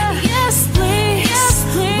 yes please.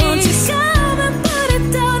 Won't you come and put it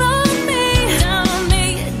down on me? Down on me,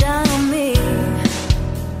 down on me.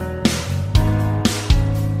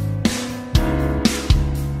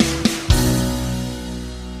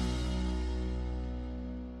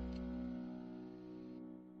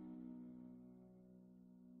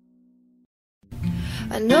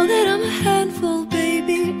 I know that I'm a handful,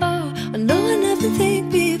 baby. Oh, I know I never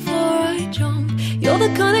think before I jump. You're the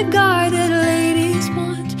kind of guy that ladies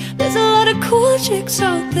want. There's a lot of cool chicks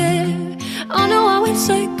out there. I know I went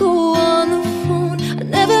psycho on the phone. I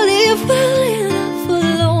never leave well enough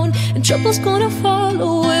alone, and trouble's gonna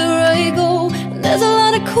follow where I go. And there's a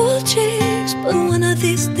lot of cool chicks, but one of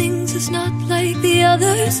these things is not like the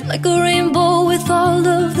others. Like a rainbow with all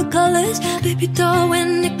of the colors. Baby doll,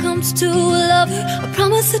 when it comes to a lover, I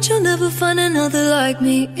promise that you'll never find another like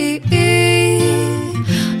me.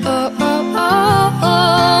 Oh, oh, oh, oh.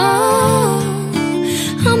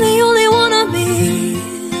 I'm the only one of me,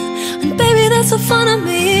 and baby, that's the fun of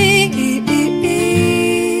me.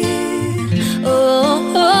 Oh,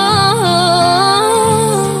 oh, oh.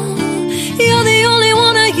 You're the only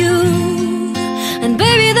one of you, and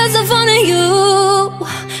baby, that's the fun of you.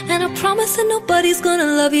 And I promise that nobody's gonna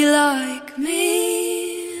love you like me.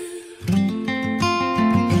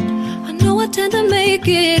 I know I tend to make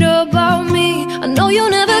it about me. I know you'll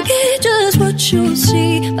never get just what you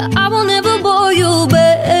see, but I will never bore you,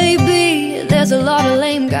 baby. There's a lot of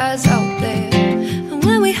lame guys out there, and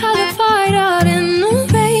when we had a fight out in the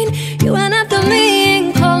rain, you went after me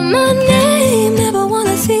and called my name. Never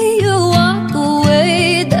wanna see you walk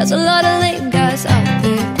away. There's a lot of lame guys out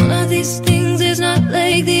there. One of these things is not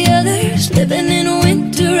like the others. Living in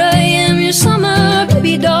winter, I am your summer.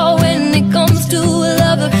 Baby doll, when it comes to a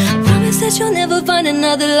lover, I promise that you'll never find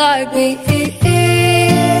another like me.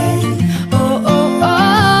 Oh, oh, oh.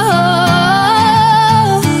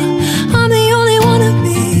 I'm the only one of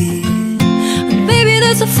me, and baby,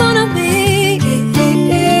 that's the fun of me.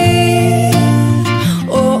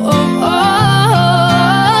 Oh, oh,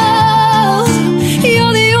 oh.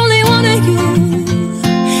 You're the only one of you,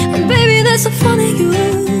 and baby, that's the fun of you.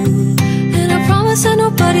 And I promise that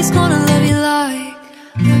nobody's gonna love you like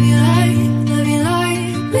me. Love you like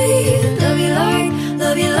me. Love you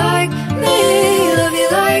like me.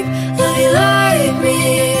 Love you like me.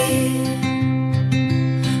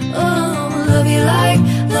 Oh, love you like me.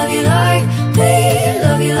 Love you like me.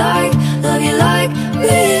 Love you like me. Love you like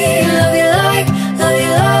me. Love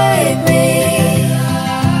you like me.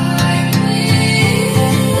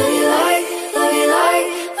 Love you like me. Love you like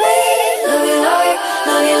me. Love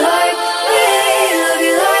you like me. Love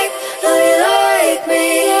you like me. Love you like me.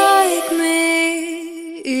 Like me.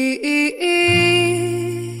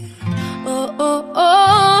 Oh, oh, oh.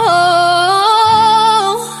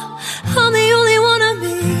 I'm the only one of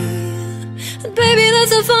me, and baby,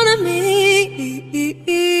 that's the fun of me.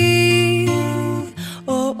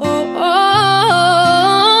 Oh, oh, oh.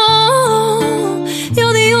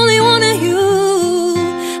 You're the only one of you,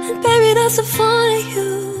 and baby, that's the fun of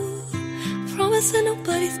you. Promise that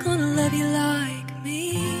nobody's gonna love you like me.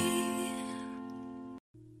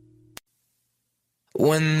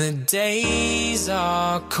 When the days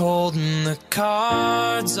are cold and the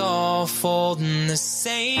cards all fold, and the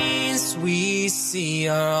saints we see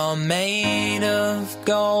are all made of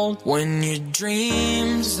gold. When your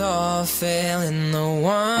dreams all fail and the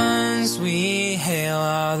ones we hail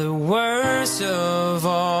are the worst of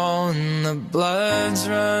all, and the bloods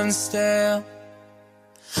run stale,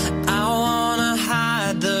 I wanna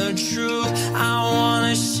hide the truth, I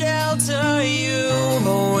wanna shelter you,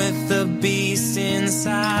 but with the beast lost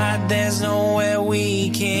inside. There's nowhere we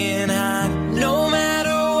can hide. No matter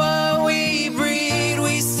what we breed,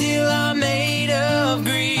 we still are made of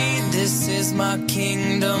greed. This is my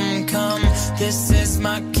kingdom come. This is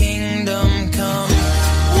my kingdom come.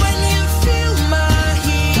 When you feel my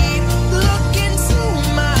heat, look into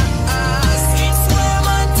my eyes. It's where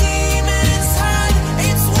my demons hide.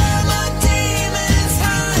 It's where my demons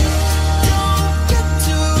hide. Don't get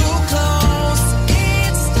too close.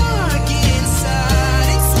 It's dark inside.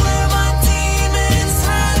 It's where my demons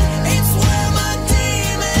hide. It's where my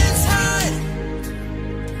demons hide.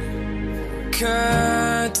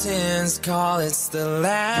 Curtains call, it's the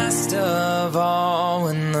last of all.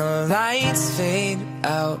 When the lights fade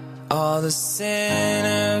out, all the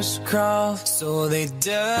sinners crawl. So they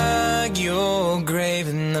dug your grave,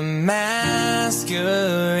 and the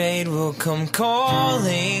masquerade will come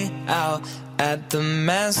calling out at the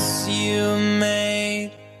mess you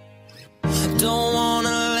made. Don't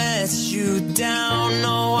wanna let you down,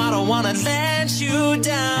 no, I don't wanna let you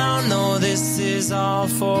down. No, this is all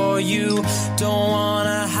for you. Don't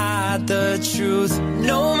wanna hide the truth.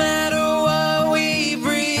 No matter what we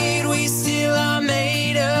breed, we still are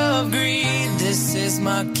made of greed. This is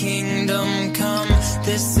my kingdom come.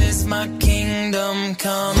 This is my kingdom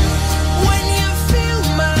come. When you feel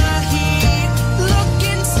my heat, look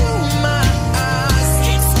into my eyes.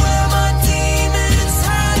 It's where my demons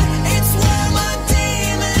hide. It's where my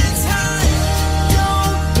demons hide.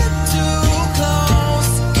 Don't get too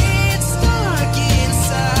close. It's dark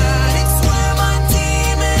inside. It's where my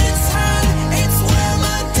demons hide. It's where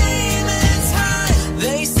my demons hide.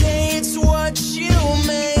 They say it's what you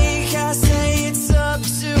make. I say it's up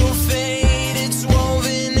to fate. It's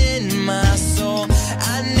woven in my soul.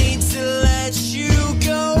 I need to let you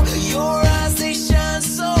go. Your eyes, they shine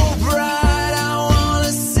so bright. I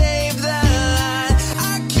wanna save that light.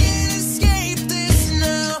 I can't escape this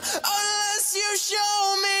now unless you show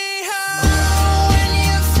me how. When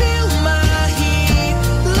you feel my heat,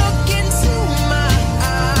 look into my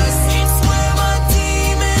eyes. It's where my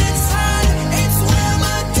demons hide. It's where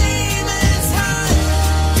my demons hide.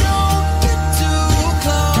 Don't get too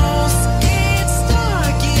close. It's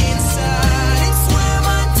dark inside. It's where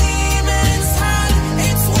my demons hide.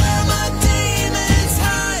 It's where my demons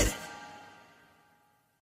hide.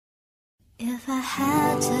 If I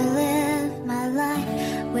had to live my life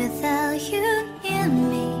without you in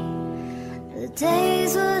me, the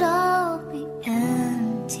days would all be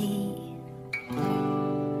empty.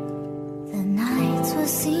 The nights would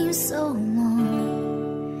seem so long.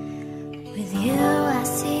 With you I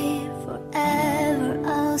see forever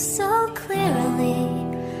oh so clearly.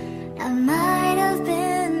 I might have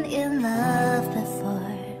been in love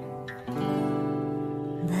before,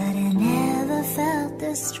 but I never felt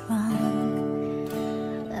this strong.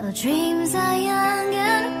 Our dreams are young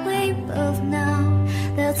and we both know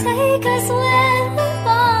they'll take us where we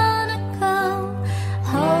wanna go.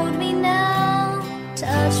 Hold me now,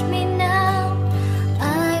 touch me now. I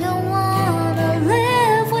don't wanna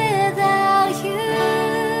live without you.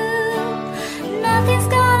 Nothing's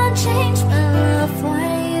gonna change my love for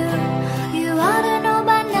you. You ought to know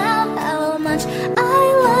by now how much I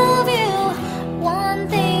love you. One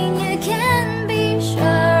thing you can be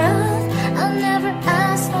sure of, I'll never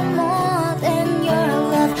ask for more than your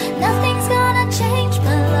love. Nothing's gonna change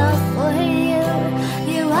my love for you.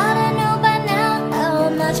 You ought to know by now how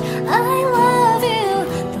much I love you.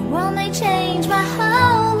 The world may change my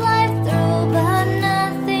whole life through, but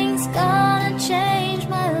nothing's gonna change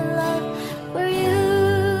my love for you.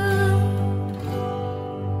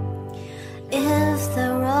 If the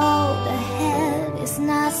road ahead is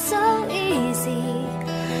not so easy,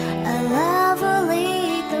 a love will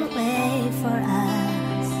lead the way for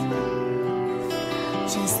us,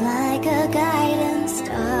 just like a guiding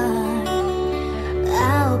star.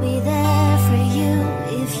 I'll be there for you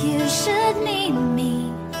if you should need me.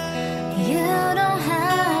 You don't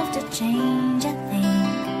have to change a thing.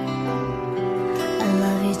 I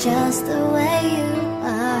love you just the way you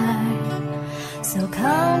are. So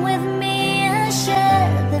come with me and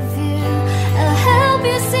share the view. I'll help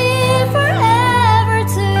you see forever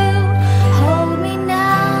too. Hold me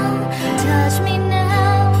now, touch me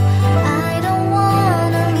now. I don't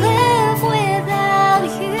wanna live without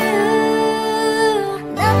you.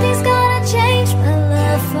 Nothing's gonna change my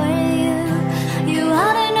love for you. You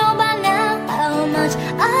ought to know by now how much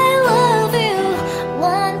I love you.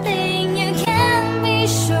 One thing you can be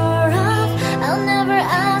sure of, I'll never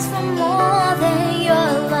ask for more than your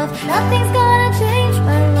love. Nothing's gonna change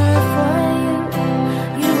my love for you.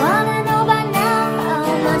 You ought to know by now how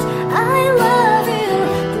much I love you.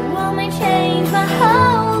 The world may change my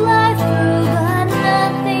whole life through, but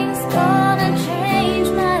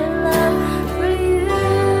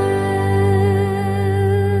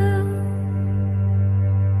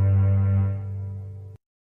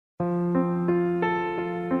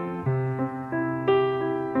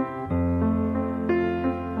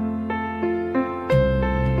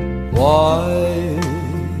Wise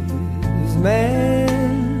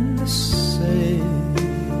men say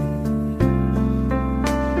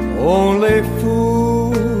only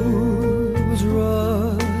fools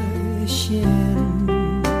rush in,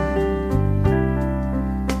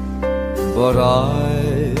 but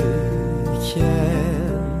I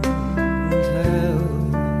can't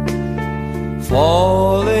help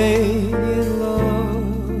falling in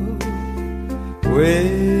love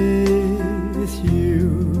with you.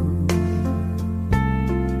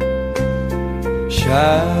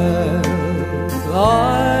 Shall I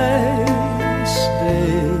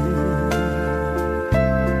stay?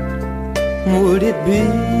 Would it be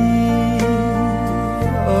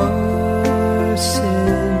a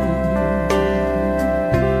sin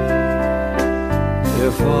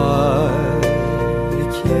if I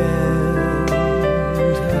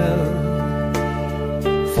can't help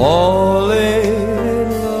falling in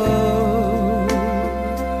love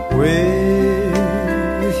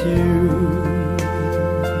with you?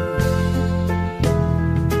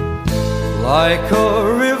 Like a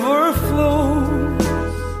river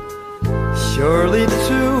flows surely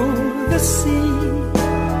to the sea,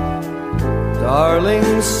 darling,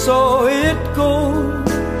 so it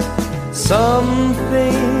goes. Some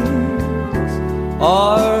things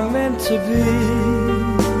are meant to be.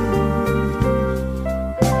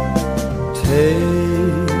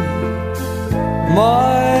 Take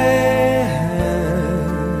my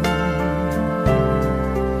hand,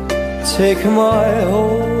 take my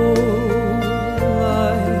whole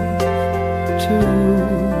life too.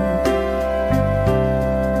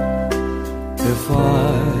 If I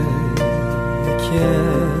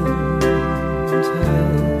can't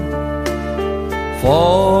help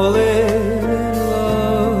falling in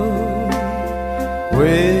love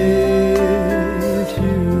with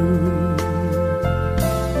you.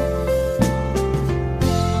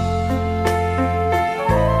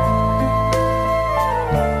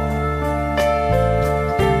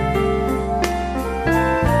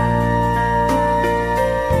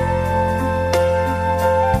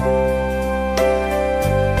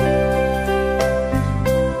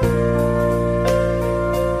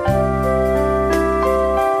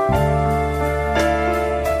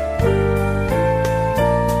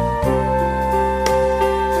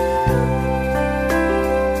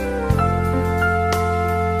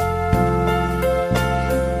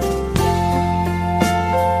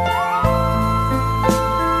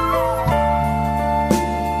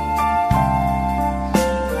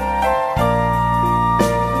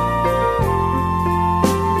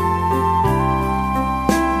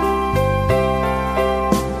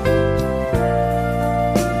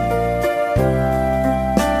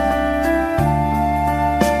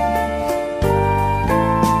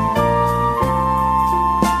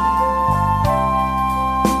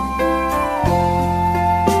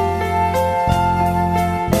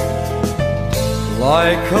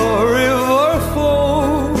 Like a river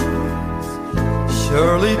flows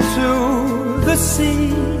surely to the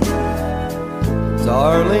sea,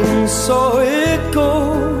 darling, so it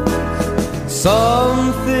goes. Some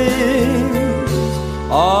things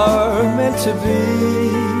are meant to be.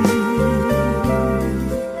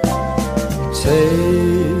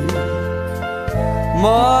 Take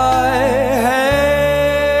my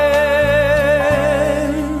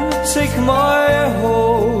hand, take my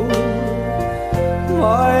whole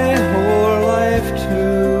life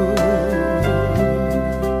too.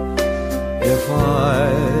 If I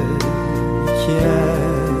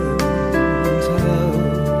can't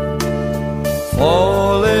help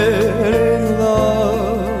falling in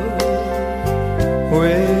love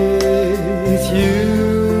with you,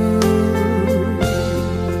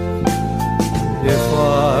 if I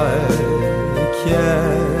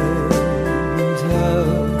can't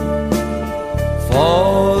help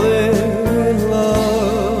falling in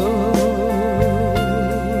love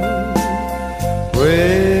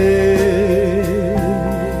with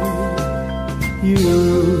you.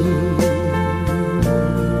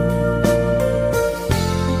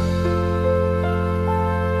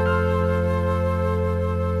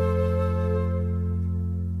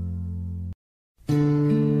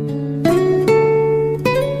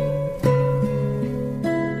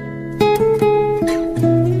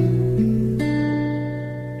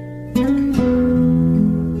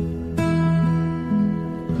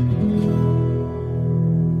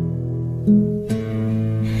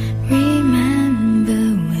 Remember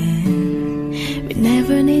when we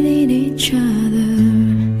never needed each other,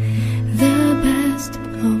 the best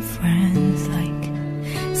of friends, like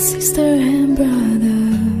sister and brother.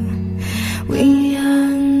 We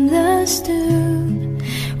understood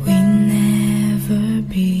we'd never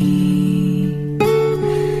be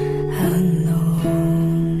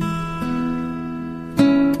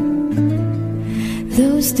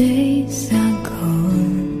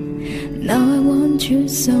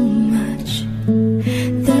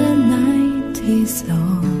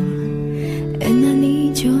long, and I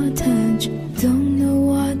need your touch. Don't know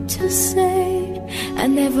what to say. I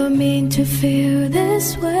never mean to feel this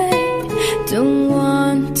way. Don't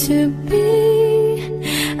want to be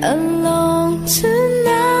alone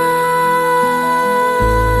tonight.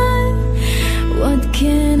 What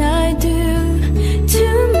can I do to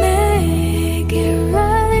make it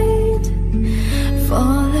right?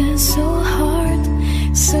 Falling so hard,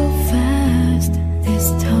 so fast this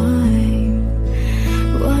time.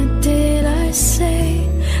 What did I say?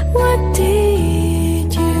 What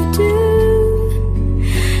did you do?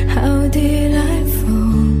 How did I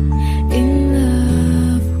fall in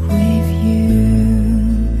love with you?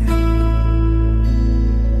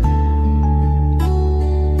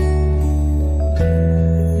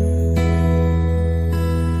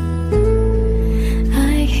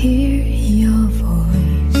 I hear your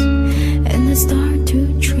voice and I start to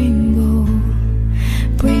tremble.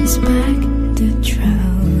 Brings back the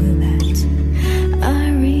trial that I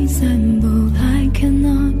resemble. I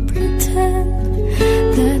cannot pretend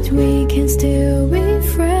that we can still be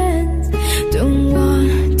friends. Don't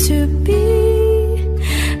want to be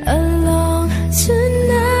alone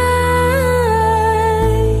tonight.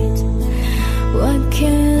 What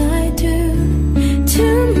can I do to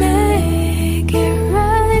make it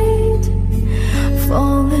right?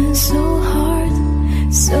 Falling so hard,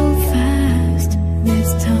 so fast this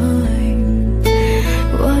time.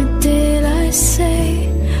 What did I say?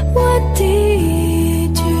 What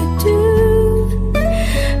did you do?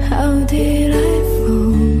 How did I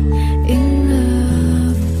fall in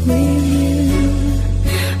love with you?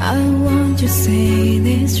 I want to say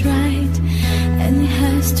this right, and it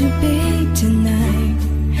has to be tonight.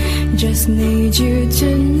 Just need you to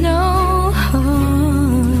know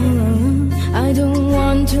I don't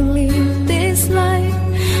want to live this life.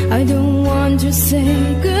 I don't want to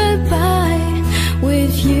say goodbye.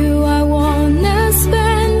 With you I wanna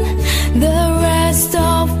spend the rest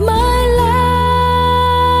of my life.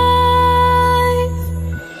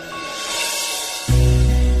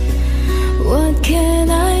 What can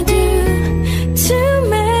I do to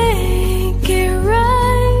make it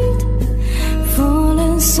right?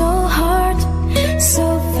 Falling so hard,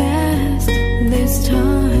 so fast this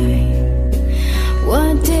time.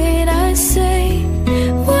 What did I say?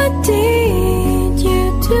 What did you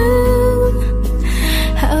do?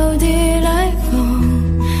 How did I fall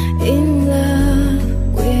in love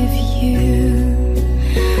with you?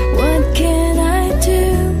 What can I do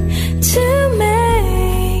to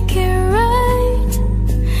make it right?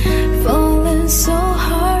 Falling so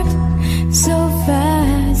hard, so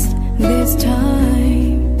fast this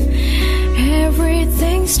time.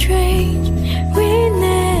 Everything's strange, we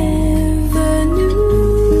never knew.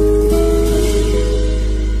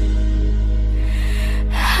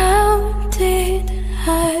 How did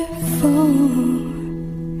I fall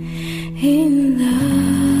in love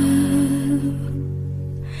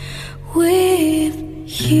with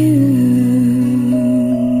you?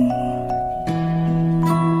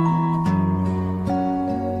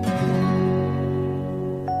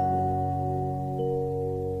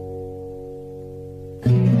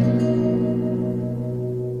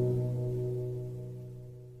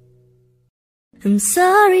 I'm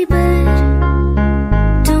sorry, but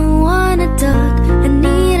don't wanna talk. I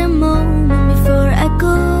need a moment before I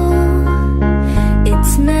go.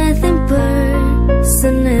 It's nothing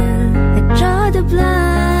personal. I draw the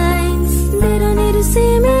blinds. They don't need to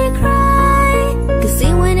see me cry. 'Cause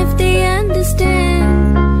even if they understand,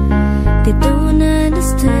 they don't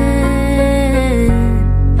understand.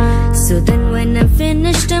 So then when I'm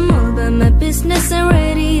finished, I'm all about my business. I'm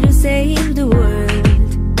ready to save the world.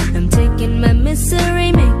 I'm taking my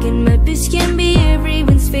misery, making my bitch can be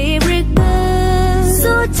everyone's favorite girl.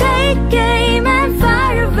 So take aim and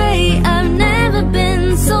fire away. I've never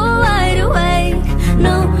been so wide awake.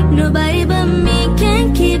 No, nobody but me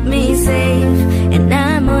can keep me safe, and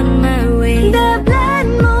I'm on my way. The blood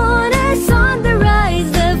moon is on the rise,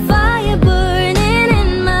 the fire burning in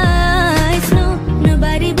my eyes. No,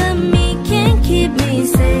 nobody but me can keep me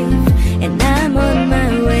safe, and I'm on my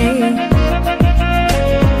way.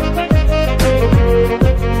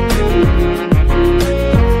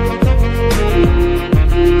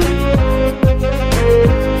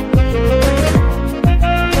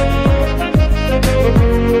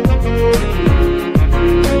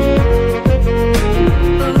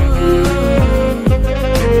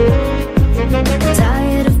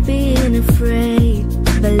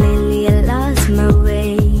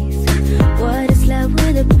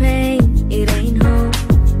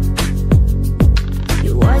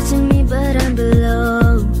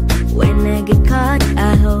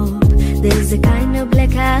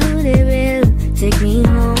 like how they will take me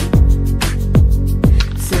home.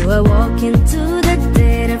 So I walk into the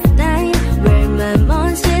dead of night, where my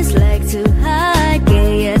monsters like to hide.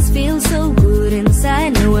 Chaos feels so good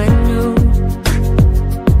inside, no one knows.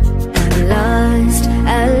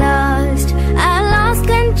 I lost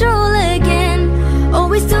control again.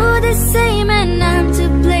 Always do the same and I'm to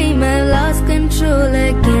blame. I lost control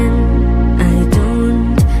again.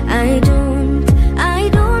 I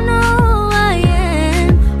don't know who I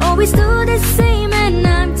am. Always do the same and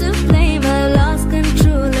I'm to blame. I lost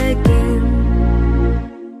control again.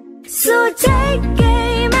 So take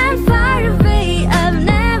aim and fire away. I've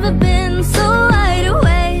never been so wide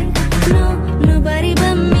awake. No, nobody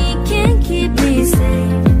but me can keep me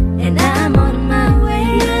safe, and I'm on my way.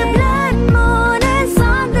 The blood moon is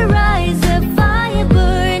on the rise, the fire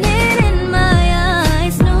burning in my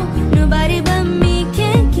eyes. No, nobody but me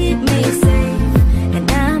can keep me safe, and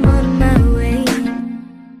I'm on my way.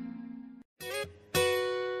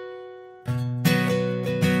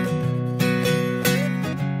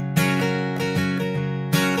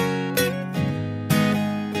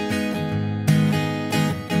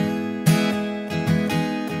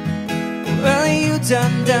 Well, you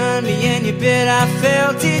done me and you bet I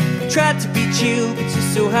felt it. Tried to beat you, but you're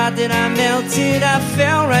so hot that I melted. I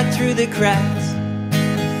fell right through the cracks,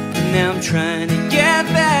 and now I'm trying to get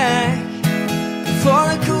back. Before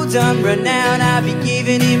the cool done run out, I'll be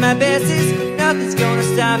giving it my bestest. Nothing's gonna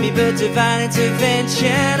stop me but divine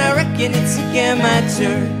intervention. I reckon it's again my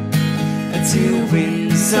turn to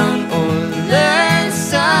win some or learn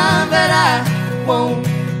some, but I won't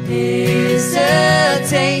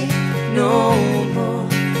hesitate no more,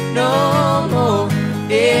 no more.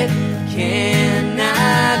 It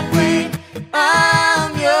cannot wait.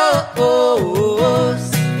 I'm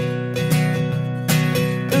yours.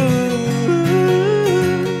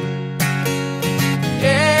 Ooh.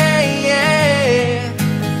 Yeah, yeah,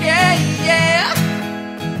 yeah, yeah.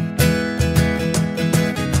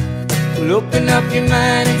 Well, open up your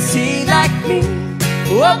mind and see like me.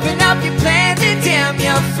 Open up your plans and damn,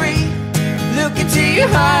 you're free. Look into your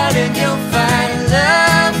heart and you'll find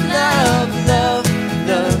love, love, love,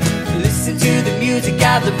 love. Listen to the music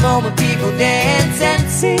of the moment, people dance and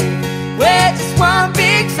sing. We're just one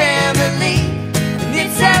big family, and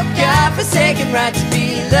it's our God-forsaken right to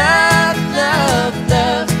be loved, love,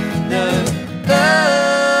 love, love,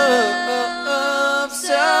 love.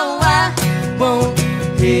 So I won't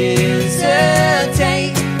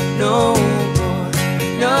hesitate no more,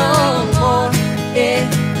 no more. It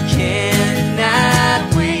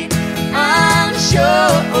cannot wait. I'm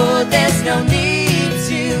sure there's no need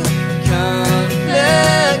to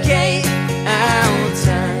complicate. Our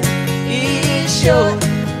time is short.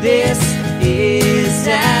 This is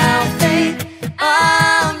our fate.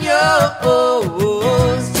 I'm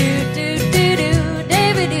yours. Do do do do,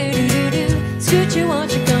 David do do do do. Scoochie,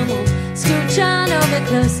 won't you come home? Scooch on over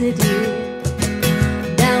closer, dear.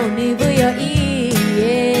 Down over your ear.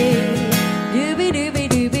 Doobie doobie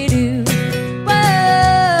doobie doo.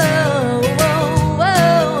 Whoa, whoa,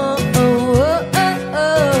 whoa, oh, oh, oh,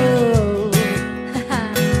 oh. Ha ha.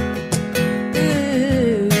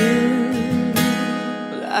 Ooh.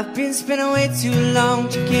 Well, I've been spending way too long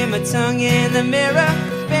checking my tongue in the mirror,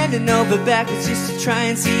 bending over backwards just to try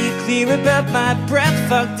and see it clearer, but my breath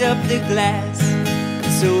fucked up the glass.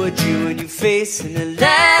 So I drew a new face and I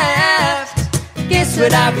laughed. Guess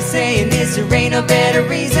what I'll be saying is there ain't no better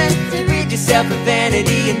reason to rid yourself of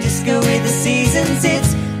vanity and just go with the seasons.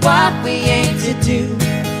 It's what we aim to do.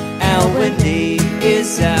 Our name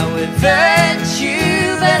is our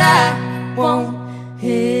virtue, but I won't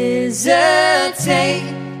hesitate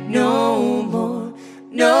no more,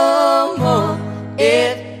 no more.